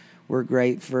 and we're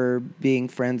great for being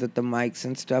friends at the mics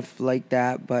and stuff like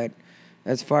that. But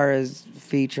as far as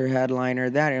feature headliner,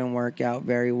 that didn't work out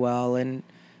very well. And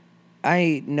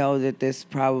I know that this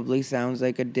probably sounds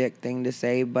like a dick thing to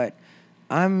say, but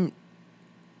I'm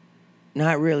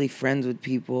not really friends with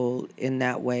people in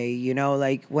that way.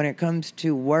 Like, when it comes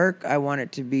to work, I want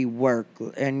it to be work.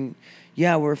 And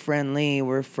yeah, we're friendly,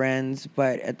 we're friends,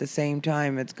 but at the same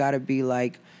time, it's got to be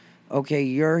like, okay,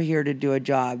 you're here to do a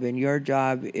job, and your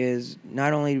job is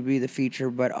not only to be the feature,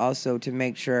 but also to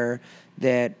make sure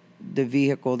that the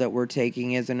vehicle that we're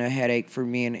taking isn't a headache for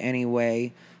me in any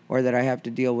way, or that I have to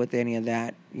deal with any of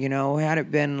that. Had it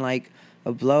been like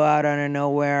a blowout out of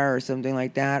nowhere or something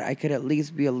like that, I could at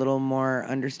least be a little more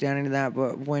understanding of that.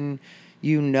 But when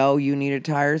you know you needed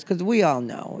tires, because we all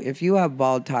know, if you have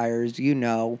bald tires, you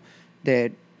know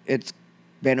that it's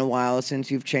been a while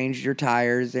since you've changed your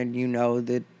tires, and you know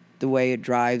that the way it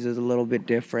drives is a little bit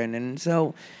different. And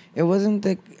so it wasn't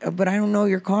but I don't know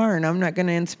your car, and I'm not going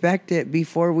to inspect it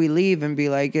before we leave and be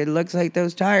like, it looks like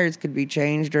those tires could be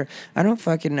changed, or I don't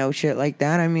fucking know shit like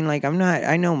that. I mean, like,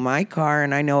 I know my car,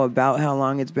 and I know about how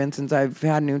long it's been since I've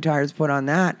had new tires put on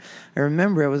that. I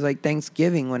remember it was like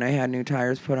Thanksgiving when I had new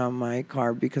tires put on my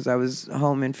car because I was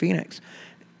home in Phoenix.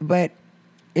 But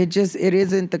it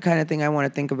isn't the kind of thing I want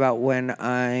to think about when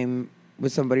I'm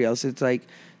with somebody else. It's like,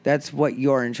 that's what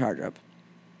you're in charge of.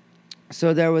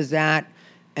 So there was that.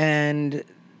 And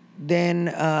then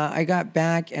I got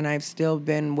back, and I've still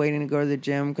been waiting to go to the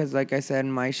gym because, like I said,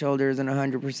 my shoulder isn't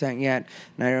 100% yet,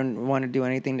 and I don't want to do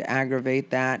anything to aggravate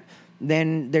that.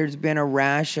 Then there's been a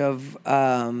rash of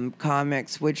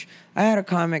comics, which I had a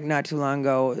comic not too long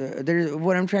ago.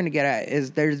 What I'm trying to get at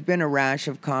is there's been a rash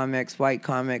of comics, white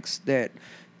comics, that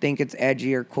think it's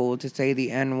edgy or cool to say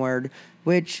the N-word,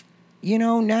 which,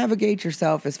 navigate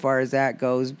yourself as far as that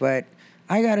goes. But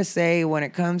I got to say, when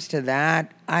it comes to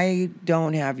that, I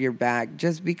don't have your back,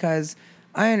 just because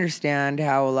I understand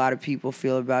how a lot of people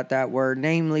feel about that word,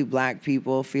 namely black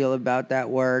people feel about that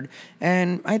word.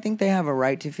 And I think they have a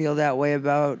right to feel that way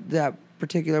about that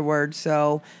particular word.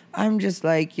 So I'm just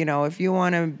like, if you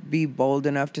want to be bold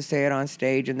enough to say it on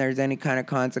stage and there's any kind of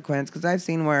consequence, because I've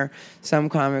seen where some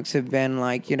comics have been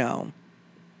like,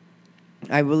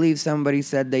 I believe somebody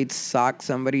said they'd sock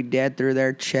somebody dead through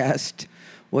their chest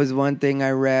was one thing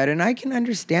I read. And I can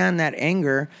understand that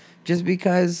anger, just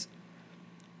because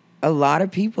a lot of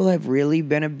people have really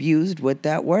been abused with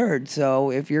that word.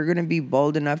 So if you're going to be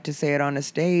bold enough to say it on a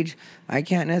stage, I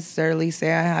can't necessarily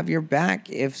say I have your back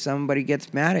if somebody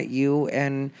gets mad at you.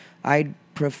 And I'd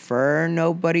prefer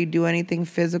nobody do anything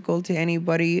physical to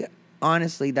anybody.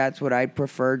 Honestly, that's what I'd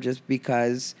prefer, just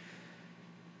because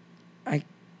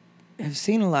I've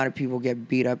seen a lot of people get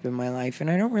beat up in my life,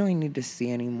 and I don't really need to see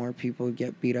any more people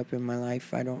get beat up in my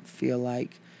life, I don't feel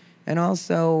like. And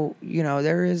also,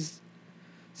 there is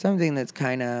something that's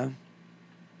kind of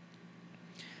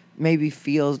maybe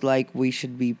feels like we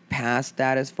should be past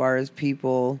that as far as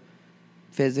people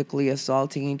physically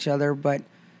assaulting each other, but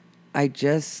I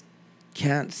just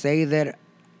can't say that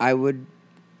I would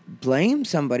blame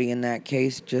somebody in that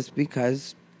case, just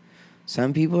because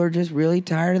some people are just really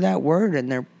tired of that word,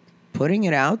 and they're putting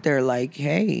it out there like,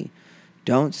 hey,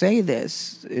 don't say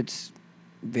this. It's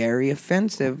very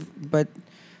offensive. But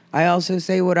I also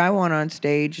say what I want on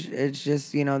stage. It's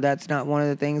just, that's not one of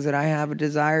the things that I have a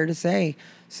desire to say.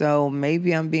 So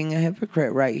maybe I'm being a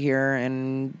hypocrite right here,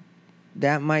 and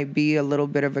that might be a little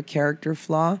bit of a character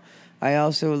flaw. I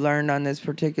also learned on this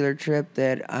particular trip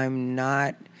that I'm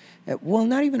not, well,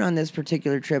 not even on this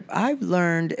particular trip. I've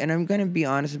learned, and I'm going to be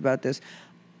honest about this,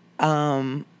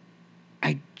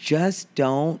 I just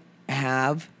don't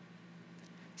have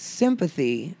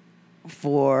sympathy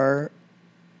for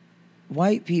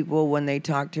white people when they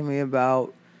talk to me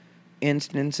about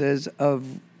instances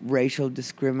of racial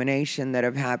discrimination that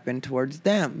have happened towards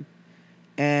them.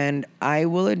 And I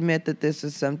will admit that this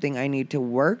is something I need to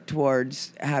work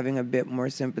towards having a bit more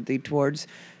sympathy towards.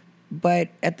 But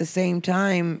at the same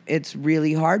time, it's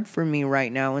really hard for me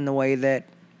right now in the way that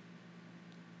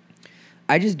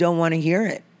I just don't want to hear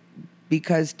it.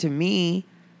 Because to me,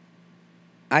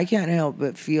 I can't help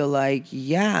but feel like,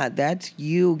 yeah, that's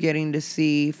you getting to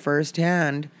see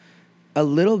firsthand a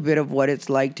little bit of what it's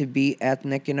like to be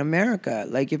ethnic in America.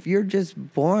 Like, if you're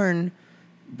just born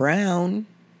brown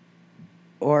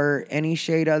or any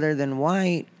shade other than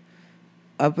white,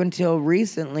 up until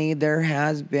recently, there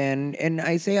has been, and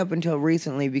I say up until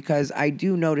recently because I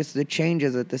do notice the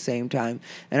changes at the same time.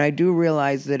 And I do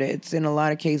realize that it's, in a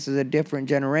lot of cases, a different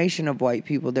generation of white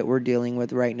people that we're dealing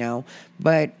with right now.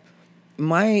 But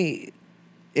my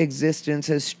existence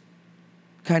has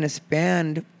kind of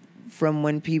spanned from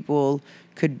when people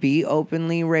could be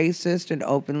openly racist and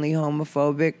openly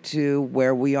homophobic to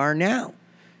where we are now.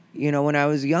 When I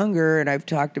was younger, and I've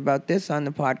talked about this on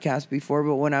the podcast before,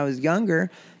 but when I was younger,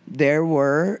 there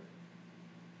were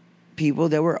people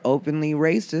that were openly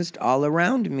racist all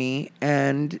around me,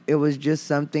 and it was just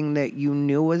something that you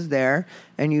knew was there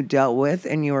and you dealt with,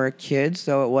 and you were a kid,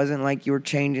 so it wasn't like you were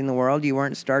changing the world. You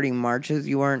weren't starting marches.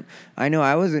 I know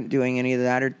I wasn't doing any of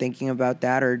that or thinking about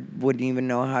that, or wouldn't even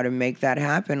know how to make that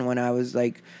happen when I was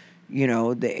like,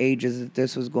 the ages that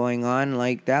this was going on.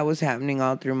 Like, that was happening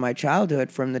all through my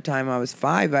childhood. From the time I was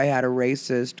 5, I had a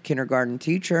racist kindergarten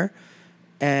teacher.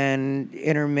 And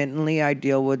intermittently, I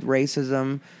deal with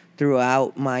racism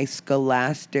throughout my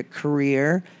scholastic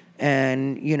career.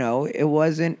 And, you know, it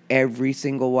wasn't every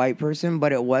single white person,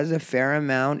 but it was a fair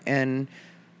amount. And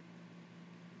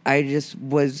I just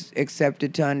was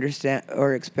accepted to understand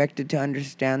or expected to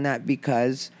understand that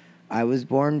because I was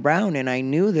born brown and I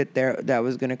knew that that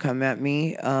was going to come at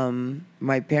me.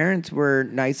 My parents were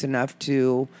nice enough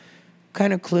to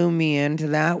kind of clue me into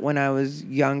that when I was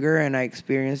younger, and I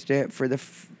experienced it for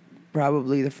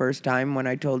probably the first time when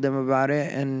I told them about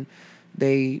it, and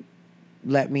they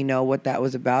let me know what that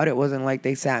was about. It wasn't like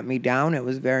they sat me down. It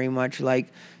was very much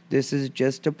like, this is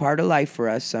just a part of life for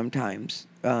us sometimes.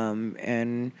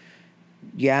 And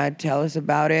yeah, tell us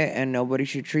about it, and nobody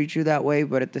should treat you that way.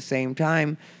 But at the same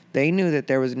time, they knew that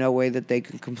there was no way that they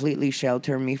could completely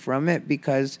shelter me from it,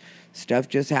 because stuff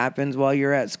just happens while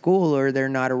you're at school or they're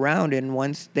not around. And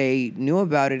once they knew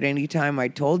about it, anytime I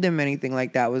told them anything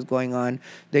like that was going on,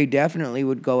 they definitely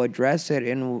would go address it.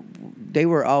 And they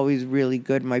were always really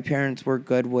good. My parents were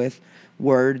good with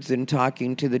words and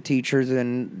talking to the teachers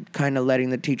and kind of letting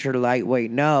the teacher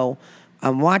lightweight know,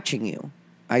 I'm watching you.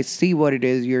 I see what it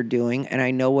is you're doing, and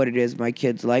I know what it is my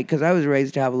kids like, because I was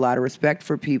raised to have a lot of respect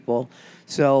for people.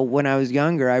 So when I was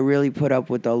younger, I really put up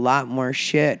with a lot more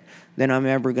shit than I'm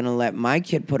ever going to let my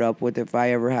kid put up with if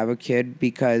I ever have a kid,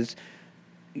 because,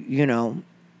 you know,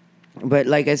 but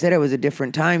like I said, it was a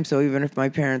different time. So even if my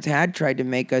parents had tried to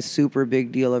make a super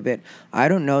big deal of it, I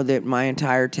don't know that my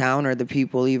entire town or the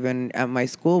people even at my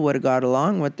school would have gone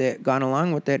along with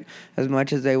it as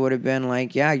much as they would have been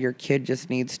like, yeah, your kid just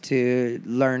needs to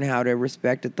learn how to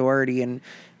respect authority, and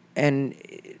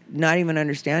not even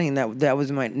understanding that was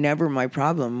never my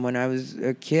problem when I was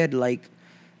a kid. Like,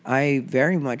 I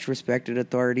very much respected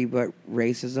authority, but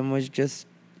racism was just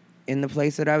in the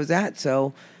place that I was at.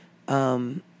 So,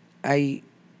 I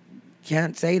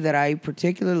can't say that I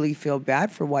particularly feel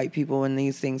bad for white people when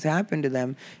these things happen to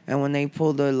them. And when they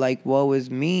pull the, like, woe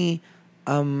is me,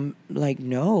 like,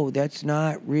 no, that's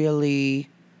not really,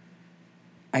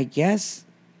 I guess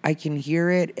I can hear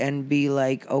it and be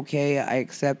like, okay, I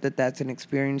accept that that's an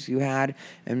experience you had,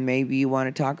 and maybe you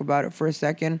want to talk about it for a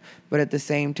second. But at the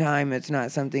same time, it's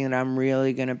not something that I'm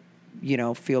really going to, you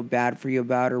know, feel bad for you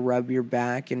about or rub your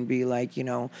back and be like, you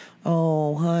know,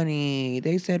 oh, honey,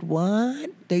 they said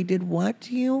what? They did what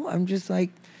to you? I'm just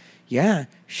like, yeah,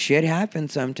 shit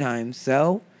happens sometimes.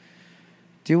 So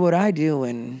do what I do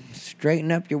and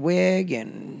straighten up your wig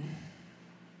and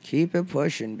keep it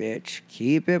pushing, bitch.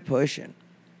 Keep it pushing.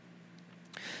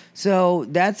 So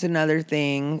that's another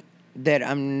thing that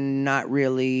I'm not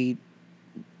really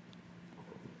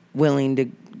willing to,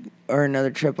 or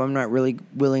another trip I'm not really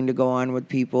willing to go on with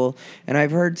people. And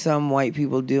I've heard some white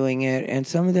people doing it, and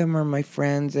some of them are my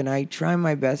friends, and I try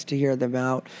my best to hear them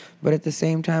out. But at the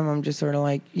same time, I'm just sort of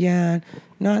like, yeah,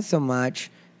 not so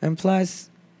much. And plus,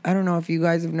 I don't know if you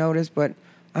guys have noticed, but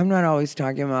I'm not always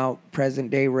talking about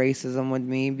present-day racism with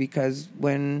me, because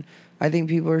when I think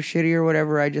people are shitty or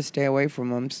whatever, I just stay away from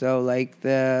them. So, like,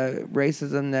 the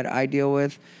racism that I deal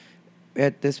with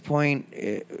at this point,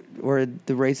 or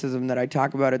the racism that I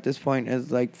talk about at this point,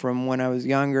 is like from when I was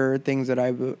younger, things that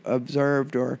I've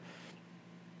observed, or,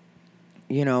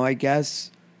 you know, I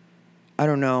guess, I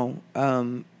don't know.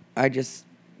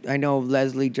 I know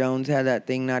Leslie Jones had that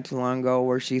thing not too long ago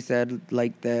where she said,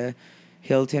 like, the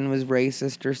Hilton was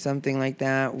racist or something like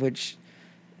that, which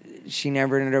she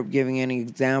never ended up giving any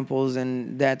examples.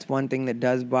 And that's one thing that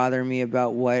does bother me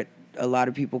about what a lot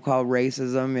of people call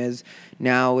racism, is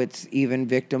now it's even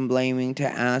victim blaming to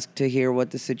ask to hear what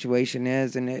the situation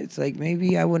is. And it's like,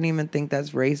 maybe I wouldn't even think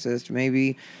that's racist.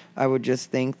 Maybe I would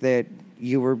just think that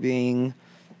you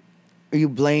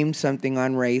blamed something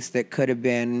on race that could have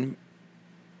been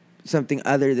something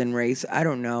other than race. I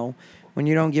don't know. When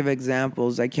you don't give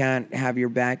examples, I can't have your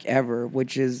back ever,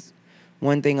 which is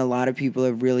one thing a lot of people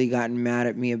have really gotten mad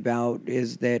at me about,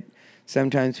 is that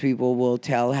sometimes people will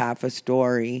tell half a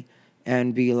story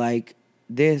and be like,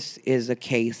 this is a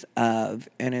case of,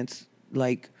 and it's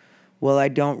like, well, I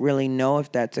don't really know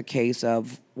if that's a case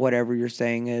of whatever you're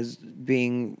saying is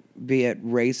be it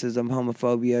racism,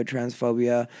 homophobia,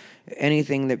 transphobia,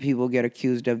 anything that people get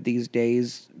accused of these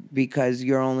days, because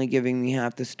you're only giving me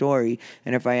half the story.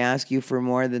 And if I ask you for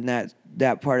more than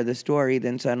that part of the story,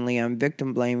 then suddenly I'm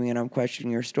victim blaming and I'm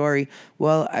questioning your story.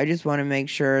 Well, I just want to make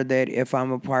sure that if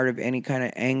I'm a part of any kind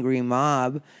of angry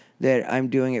mob, that I'm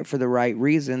doing it for the right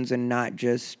reasons and not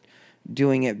just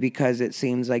doing it because it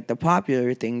seems like the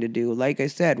popular thing to do. Like I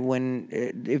said,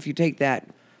 if you take that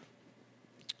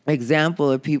example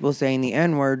of people saying the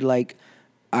N-word, like,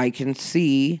 I can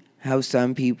see how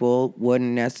some people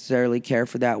wouldn't necessarily care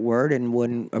for that word and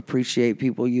wouldn't appreciate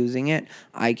people using it.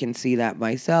 I can see that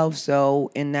myself.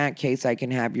 So in that case, I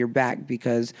can have your back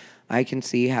because I can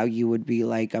see how you would be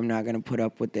like, I'm not going to put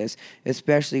up with this,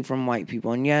 especially from white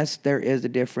people. And yes, there is a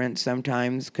difference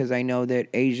sometimes because I know that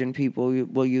Asian people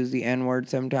will use the N-word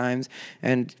sometimes,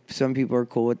 and some people are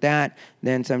cool with that.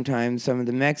 Then sometimes some of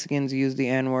the Mexicans use the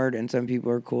N-word, and some people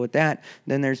are cool with that.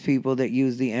 Then there's people that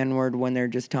use the N-word when they're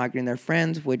just talking to their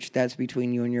friends, which that's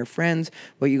between you and your friends.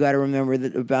 What you got to remember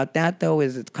about that, though,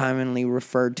 is it's commonly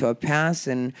referred to a pass,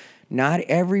 and not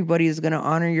everybody is going to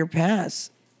honor your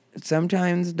pass.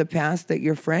 Sometimes the pass that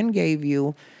your friend gave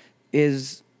you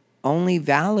is only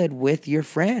valid with your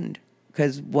friend,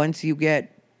 because once you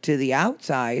get to the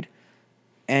outside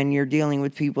and you're dealing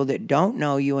with people that don't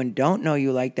know you and don't know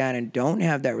you like that and don't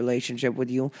have that relationship with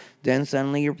you, then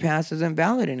suddenly your pass isn't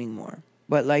valid anymore.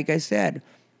 But like I said,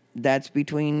 that's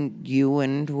between you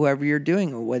and whoever you're doing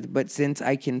it with. But since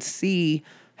I can see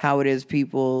how it is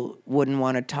people wouldn't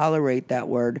want to tolerate that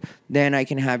word, then I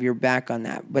can have your back on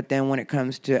that. But then when it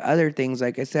comes to other things,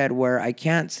 like I said, where I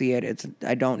can't see it,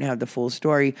 I don't have the full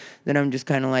story, then I'm just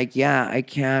kind of like, yeah, I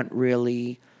can't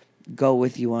really go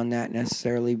with you on that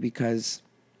necessarily because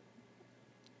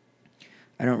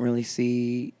I don't really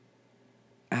see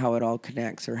how it all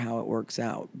connects or how it works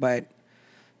out. But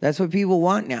that's what people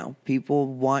want now. People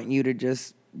want you to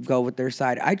just go with their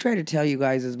side. I try to tell you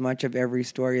guys as much of every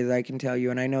story as I can tell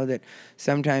you, and I know that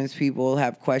sometimes people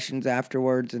have questions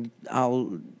afterwards, and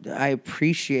I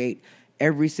appreciate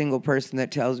every single person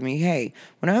that tells me, hey,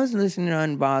 when I was listening to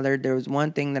Unbothered, there was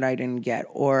one thing that I didn't get,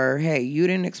 or hey, you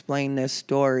didn't explain this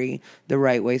story the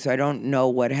right way, so I don't know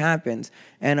what happens.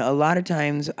 And a lot of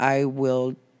times I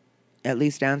will at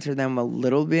least answer them a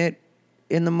little bit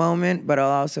in the moment, but I'll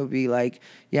also be like,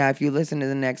 yeah, if you listen to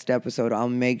the next episode, I'll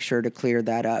make sure to clear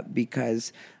that up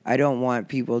because I don't want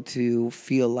people to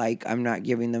feel like I'm not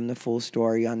giving them the full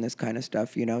story on this kind of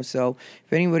stuff, you know? So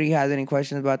if anybody has any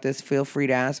questions about this, feel free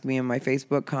to ask me in my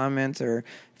Facebook comments or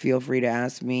feel free to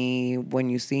ask me when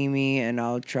you see me, and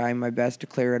I'll try my best to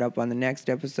clear it up on the next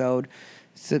episode.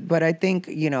 So, but I think,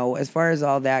 you know, as far as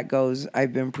all that goes,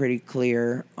 I've been pretty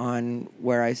clear on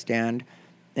where I stand.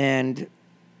 And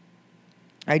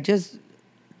I guess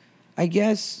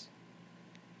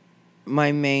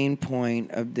my main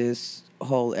point of this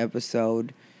whole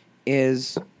episode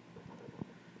is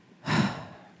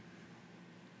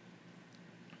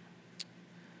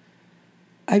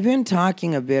I've been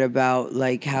talking a bit about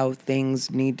like how things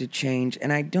need to change,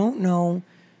 and I don't know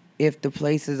if the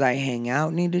places I hang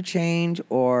out need to change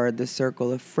or the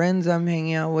circle of friends I'm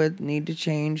hanging out with need to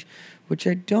change, which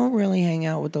I don't really hang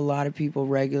out with a lot of people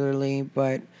regularly,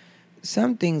 but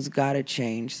something's got to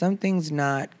change. Something's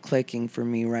not clicking for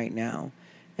me right now.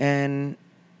 And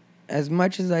as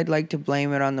much as I'd like to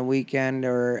blame it on The Weeknd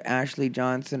or Ashley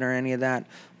Johnson or any of that,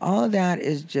 all of that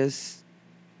is just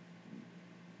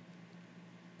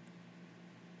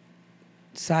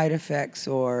side effects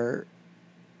or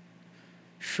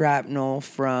shrapnel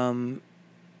from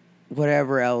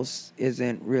whatever else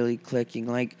isn't really clicking.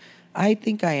 Like, I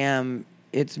think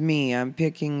it's me. I'm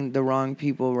picking the wrong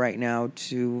people right now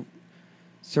to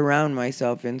surround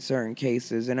myself in certain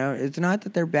cases. And it's not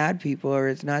that they're bad people or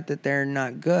it's not that they're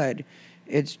not good.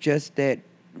 It's just that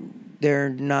they're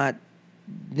not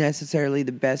necessarily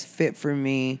the best fit for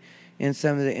me in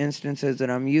some of the instances that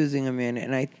I'm using them in.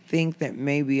 And I think that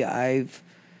maybe I've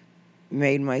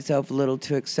made myself a little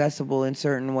too accessible in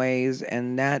certain ways,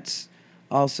 and that's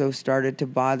also started to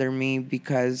bother me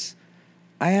because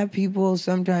I have people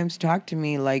sometimes talk to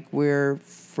me like we're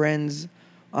friends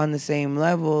on the same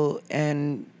level,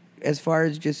 and as far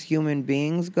as just human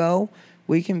beings go,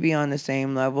 we can be on the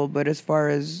same level, but as far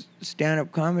as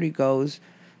stand-up comedy goes,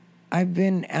 I've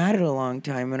been at it a long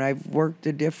time, and I've worked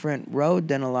a different road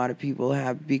than a lot of people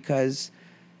have because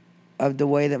of the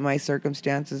way that my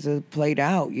circumstances have played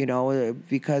out, you know,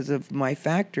 because of my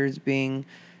factors being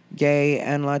gay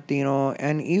and Latino,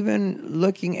 and even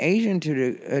looking Asian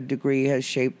to a degree has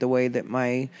shaped the way that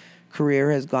my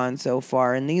career has gone so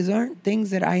far. And these aren't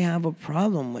things that I have a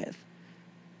problem with.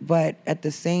 But at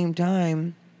the same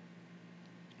time,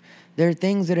 there are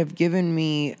things that have given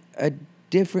me a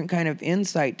different kind of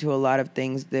insight to a lot of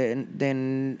things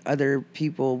than other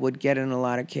people would get in a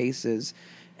lot of cases.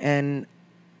 And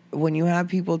when you have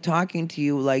people talking to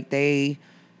you like they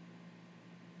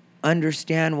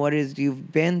understand what it is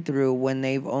you've been through when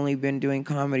they've only been doing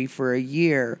comedy for a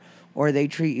year, or they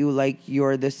treat you like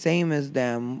you're the same as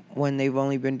them when they've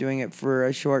only been doing it for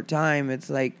a short time, it's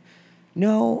like,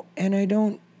 no, and I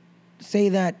don't say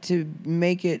that to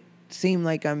make it seem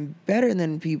like I'm better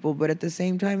than people, but at the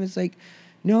same time, it's like,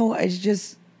 No, it's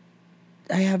just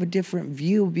I have a different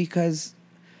view because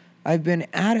I've been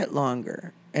at it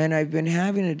longer and I've been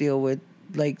having to deal with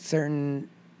like certain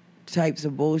types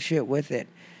of bullshit with it.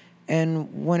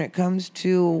 And when it comes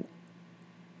to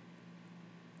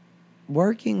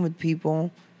working with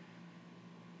people,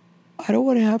 I don't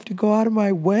want to have to go out of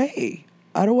my way.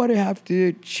 I don't want to have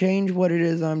to change what it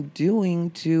is I'm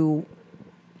doing to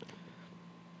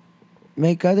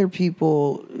make other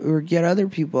people or get other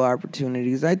people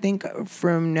opportunities. I think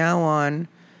from now on,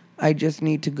 I just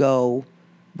need to go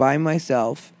by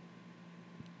myself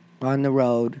on the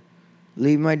road,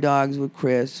 leave my dogs with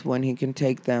Chris when he can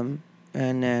take them,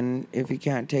 and then if he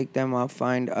can't take them, I'll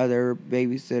find other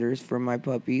babysitters for my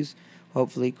puppies.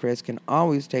 Hopefully Chris can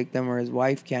always take them, or his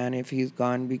wife can if he's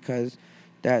gone, because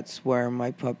that's where my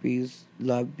puppies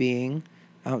love being,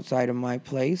 outside of my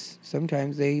place.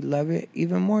 Sometimes they love it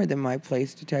even more than my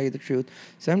place, to tell you the truth.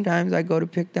 Sometimes I go to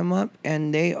pick them up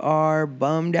and they are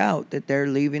bummed out that they're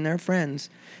leaving their friends.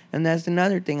 And that's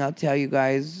another thing I'll tell you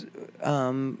guys.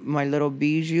 My little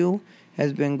Bijou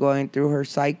has been going through her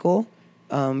cycle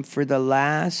for the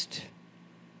last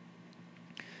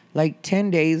like 10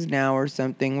 days now or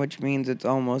something, which means it's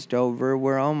almost over.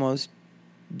 We're almost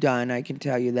done, I can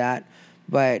tell you that.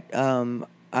 But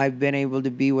I've been able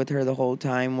to be with her the whole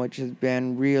time, which has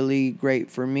been really great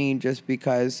for me, just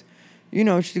because, you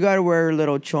know, she's got to wear her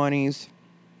little chonies,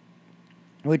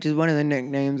 which is one of the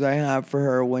nicknames I have for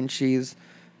her when she's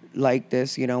like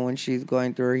this, you know, when she's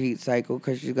going through her heat cycle,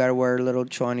 because she's got to wear her little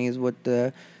chonies with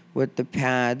the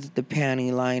pads, the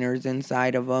panty liners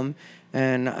inside of them.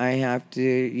 And I have to,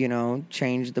 you know,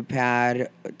 change the pad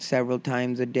several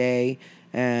times a day,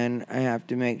 and I have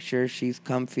to make sure she's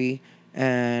comfy,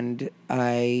 and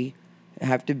I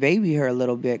have to baby her a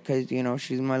little bit because, you know,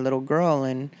 she's my little girl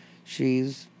and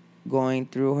she's going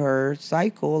through her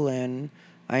cycle. And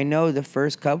I know the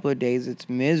first couple of days it's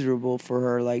miserable for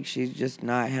her. Like, she's just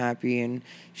not happy and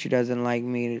she doesn't like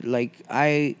me. Like,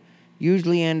 I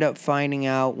usually end up finding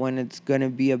out when it's going to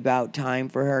be about time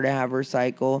for her to have her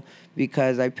cycle,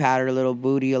 because I pat her little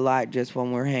booty a lot just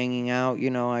when we're hanging out.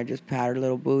 You know, I just pat her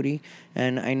little booty.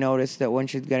 And I notice that when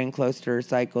she's getting close to her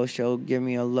cycle, she'll give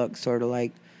me a look sort of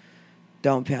like,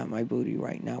 don't pat my booty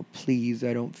right now, please,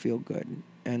 I don't feel good.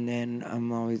 And then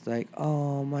I'm always like,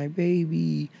 oh, my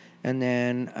baby. And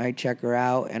then I check her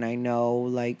out and I know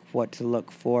like what to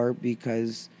look for,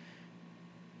 because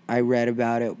I read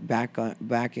about it back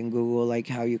in Google, like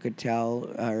how you could tell,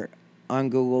 or on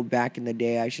Google back in the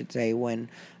day, I should say, when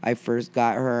I first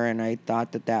got her, and I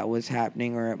thought that was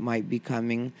happening or it might be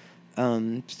coming.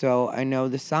 So I know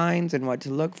the signs and what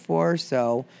to look for.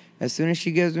 So as soon as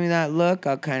she gives me that look,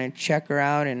 I'll kind of check her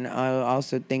out, and I'll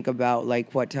also think about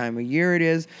like what time of year it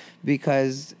is,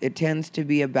 because it tends to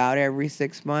be about every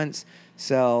 6 months.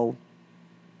 So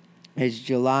it's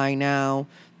July now.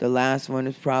 The last one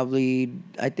is probably,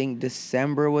 I think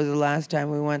December was the last time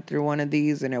we went through one of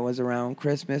these, and it was around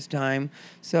Christmas time.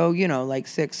 So, you know, like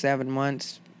 6, 7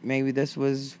 months. Maybe this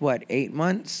was, 8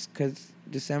 months? Because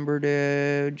December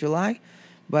to July.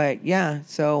 But, yeah,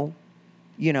 so,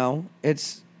 you know,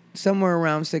 it's somewhere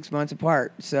around 6 months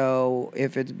apart. So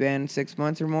if it's been 6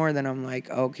 months or more, then I'm like,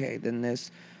 okay, then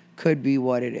this could be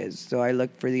what it is. So I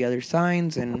look for the other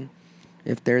signs, and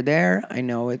if they're there, I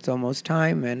know it's almost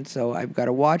time, and so I've got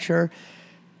to watch her.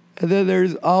 And then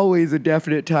there's always a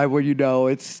definite time when you know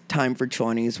it's time for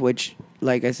chonies, which,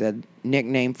 like I said,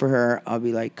 nickname for her. I'll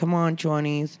be like, come on,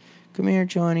 chonies. Come here,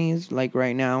 chonies. Like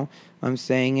right now, I'm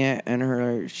saying it,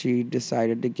 and she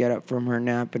decided to get up from her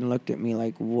nap and looked at me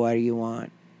like, what do you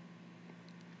want?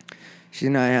 She's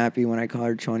not happy when I call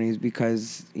her chonies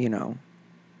because, you know,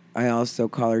 I also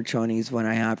call her chonies when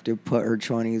I have to put her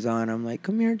chonies on. I'm like,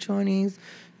 come here, chonies.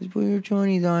 Just put your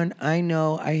chonies on. I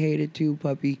know, I hate it too,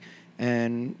 puppy.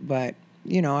 But,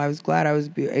 you know, I was glad I was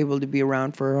able to be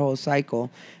around for her whole cycle.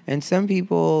 And some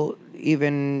people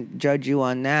even judge you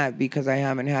on that because I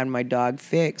haven't had my dog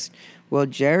fixed. Well,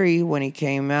 Jerry, when he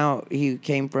came out, he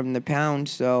came from the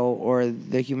pound, or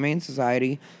the Humane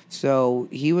Society, so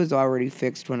he was already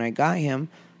fixed when I got him.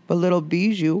 But little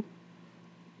Bijou,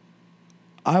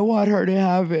 I want her to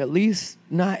have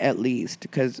not at least,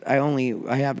 because I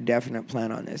have a definite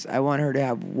plan on this. I want her to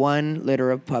have one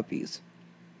litter of puppies.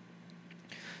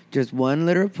 Just one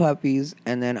litter of puppies,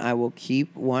 and then I will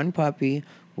keep one puppy,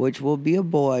 which will be a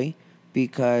boy,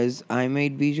 because I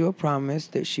made Bijou a promise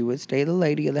that she would stay the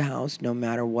lady of the house no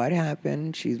matter what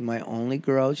happened. She's my only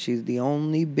girl. She's the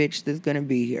only bitch that's going to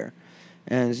be here.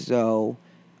 And so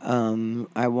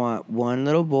I want one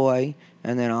little boy,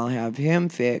 and then I'll have him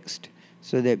fixed.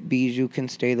 so that Bijou can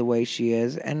stay the way she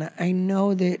is. And I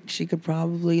know that she could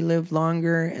probably live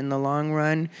longer in the long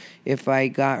run if I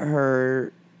got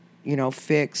her,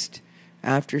 fixed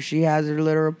after she has her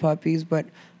litter of puppies. But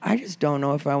I just don't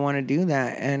know if I want to do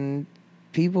that. And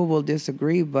people will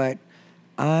disagree, but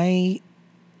I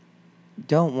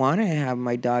don't want to have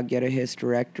my dog get a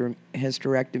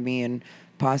hysterectomy and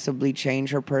possibly change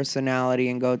her personality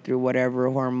and go through whatever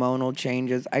hormonal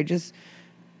changes.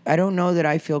 I don't know that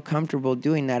I feel comfortable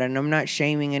doing that. And I'm not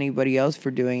shaming anybody else for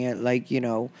doing it. Like,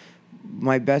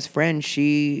 my best friend,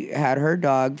 she had her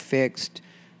dog fixed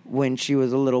when she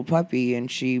was a little puppy,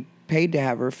 and she paid to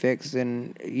have her fixed.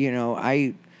 And,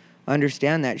 I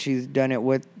understand that. She's done it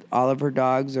with all of her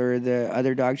dogs or the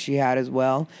other dogs she had as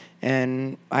well.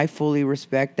 And I fully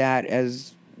respect that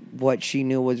as what she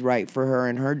knew was right for her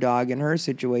and her dog and her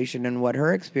situation and what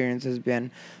her experience has been.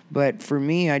 But for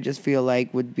me, I just feel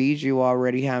like with Bijou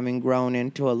already having grown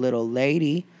into a little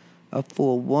lady, a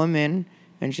full woman,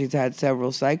 and she's had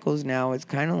several cycles now, it's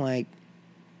kind of like,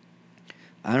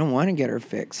 I don't want to get her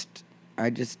fixed. I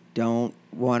just don't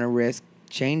want to risk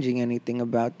changing anything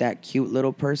about that cute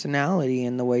little personality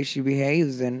and the way she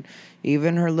behaves and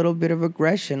even her little bit of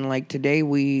aggression. Like today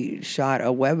we shot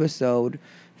a webisode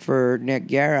for Nick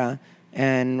Guerra,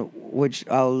 and which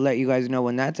I'll let you guys know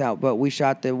when that's out. But we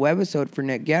shot the webisode for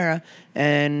Nick Guerra,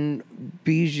 and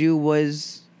Bijou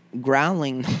was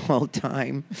growling the whole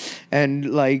time and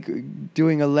like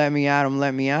doing a let me at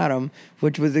him,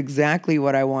 which was exactly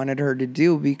what I wanted her to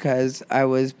do because I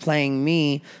was playing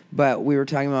me, but we were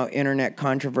talking about internet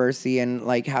controversy and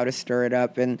like how to stir it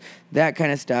up and that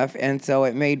kind of stuff. And so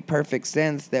it made perfect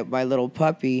sense that my little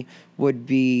puppy would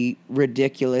be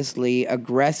ridiculously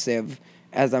aggressive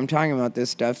as I'm talking about this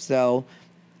stuff. So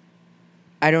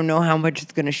I don't know how much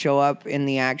it's going to show up in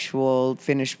the actual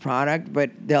finished product,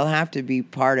 but they'll have to be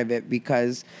part of it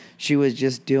because she was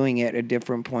just doing it at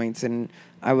different points, and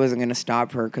I wasn't going to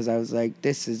stop her because I was like,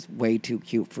 this is way too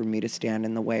cute for me to stand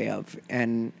in the way of.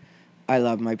 And I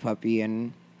love my puppy,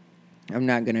 and I'm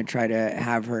not going to try to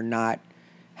have her not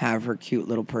have her cute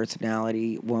little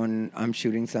personality when I'm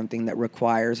shooting something that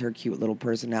requires her cute little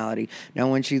personality. Now,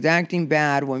 when she's acting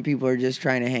bad, when people are just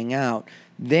trying to hang out,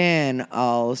 then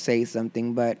I'll say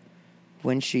something. But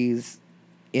when she's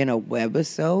in a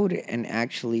webisode and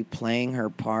actually playing her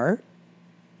part,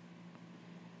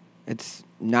 it's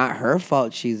not her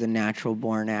fault she's a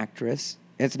natural-born actress.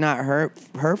 It's not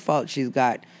her fault she's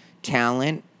got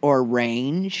talent or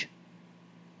range.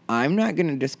 I'm not going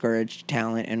to discourage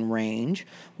talent and range.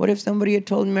 What if somebody had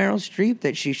told Meryl Streep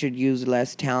that she should use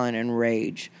less talent and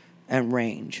range?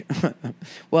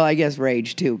 Well, I guess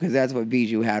rage too, because that's what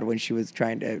Bijou had when she was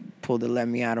trying to pull the let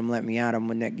me at him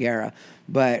with Nick Guerra.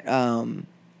 But,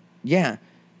 yeah,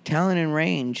 talent and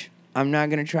range. I'm not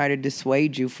going to try to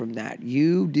dissuade you from that.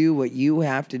 You do what you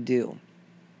have to do.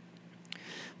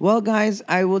 Well, guys,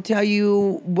 I will tell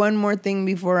you one more thing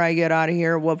before I get out of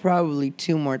here. Well, probably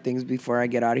two more things before I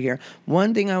get out of here.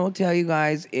 One thing I will tell you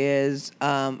guys is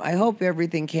I hope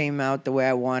everything came out the way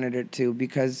I wanted it to,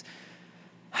 because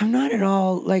I'm not at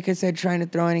all, like I said, trying to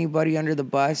throw anybody under the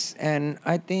bus. And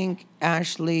I think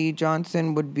Ashley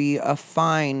Johnson would be a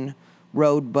fine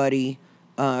road buddy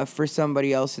for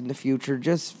somebody else in the future.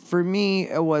 Just for me,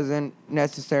 it wasn't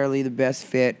necessarily the best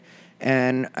fit,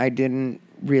 and I didn't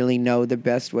really know the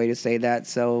best way to say that.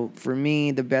 So for me,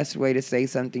 the best way to say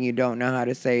something you don't know how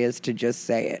to say is to just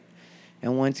say it.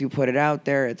 And once you put it out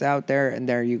there, it's out there, and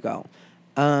there you go.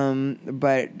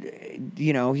 But,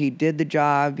 he did the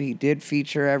job. He did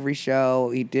feature every show.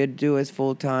 He did do his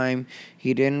full time.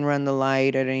 He didn't run the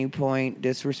light at any point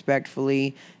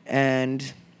disrespectfully.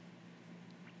 And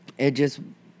it just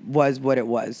was what it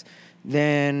was.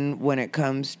 Then when it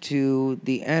comes to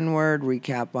the N-word,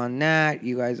 recap on that.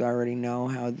 You guys already know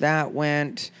how that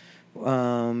went.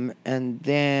 And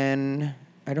then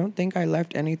I don't think I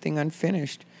left anything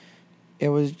unfinished. It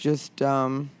was just,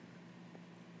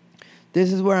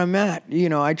 this is where I'm at.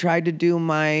 I tried to do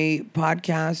my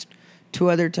podcast 2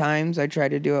 other times. I tried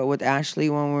to do it with Ashley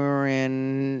when we were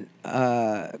in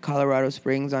Colorado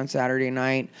Springs on Saturday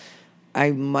night.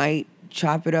 I might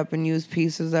chop it up and use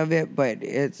pieces of it, but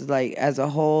it's like as a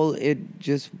whole, it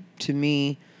just to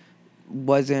me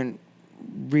wasn't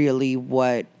really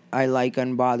what I like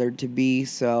Unbothered to be.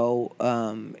 So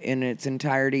in its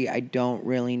entirety, I don't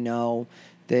really know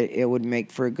that it would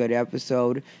make for a good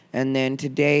episode. And then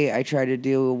today I tried to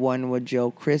do one with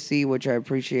Joe Chrissy, which I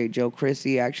appreciate Joe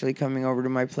Chrissy actually coming over to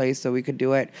my place so we could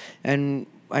do it. And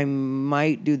I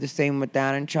might do the same with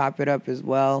that and chop it up as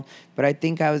well. But I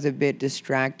think I was a bit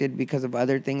distracted because of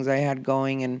other things I had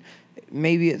going. And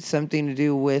maybe it's something to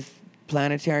do with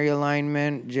planetary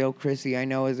alignment. Jill Chrissy, I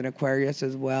know, is an Aquarius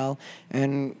as well.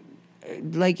 And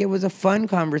like, it was a fun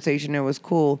conversation. It was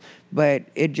cool, but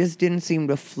it just didn't seem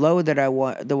to flow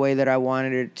the way that I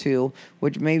wanted it to,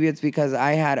 which maybe it's because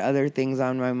I had other things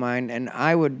on my mind, and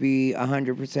I would be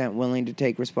 100% willing to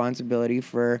take responsibility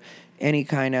for any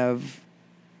kind of.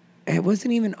 It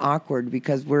wasn't even awkward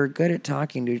because we're good at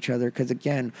talking to each other because,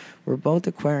 again, we're both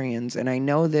Aquarians. And I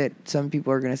know that some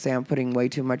people are going to say I'm putting way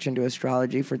too much into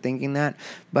astrology for thinking that,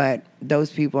 but those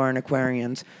people aren't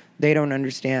Aquarians. They don't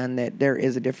understand that there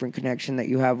is a different connection that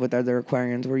you have with other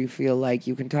Aquarians where you feel like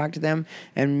you can talk to them.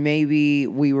 And maybe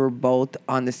we were both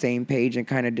on the same page and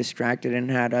kind of distracted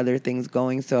and had other things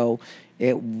going. So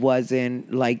it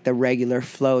wasn't like the regular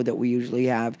flow that we usually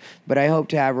have. But I hope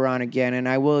to have her on again. And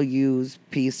I will use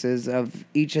pieces of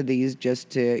each of these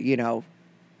just to,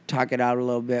 talk it out a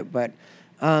little bit. But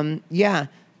yeah.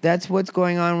 That's what's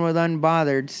going on with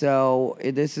Unbothered. So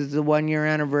this is the 1-year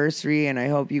anniversary, and I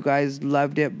hope you guys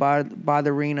loved it,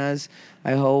 Botherinas.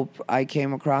 I hope I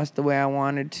came across the way I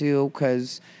wanted to,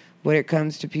 because when it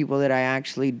comes to people that I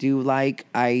actually do like,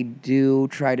 I do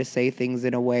try to say things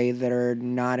in a way that are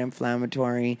not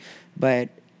inflammatory, but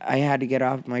I had to get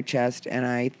off my chest, and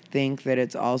I think that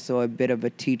it's also a bit of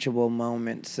a teachable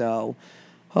moment. So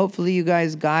hopefully you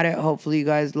guys got it. Hopefully you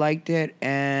guys liked it,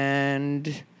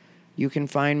 and you can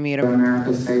find me at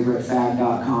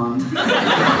AmericasFavoriteFag.com.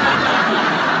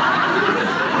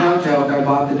 No joke, I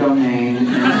bought the domain.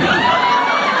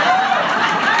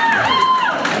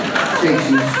 Takes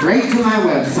you straight to my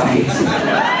website.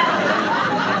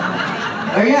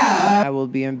 Oh yeah, I will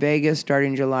be in Vegas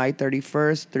starting July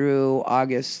 31st through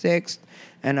August 6th,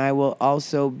 and I will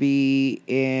also be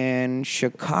in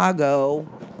Chicago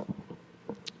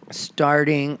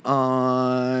starting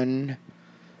on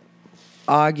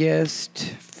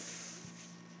August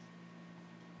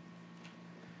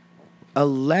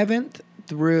 11th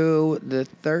through the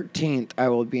 13th, I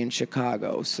will be in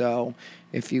Chicago. So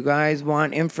if you guys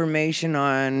want information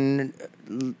on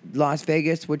Las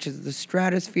Vegas, which is the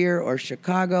Stratosphere, or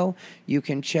Chicago, you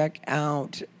can check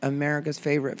out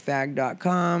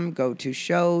americasfavoritefag.com, go to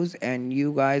shows, and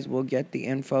you guys will get the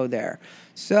info there.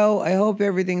 So I hope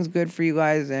everything's good for you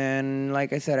guys, and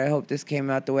like I said, I hope this came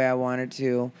out the way I wanted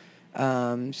to.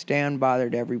 Stay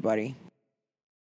unbothered, everybody.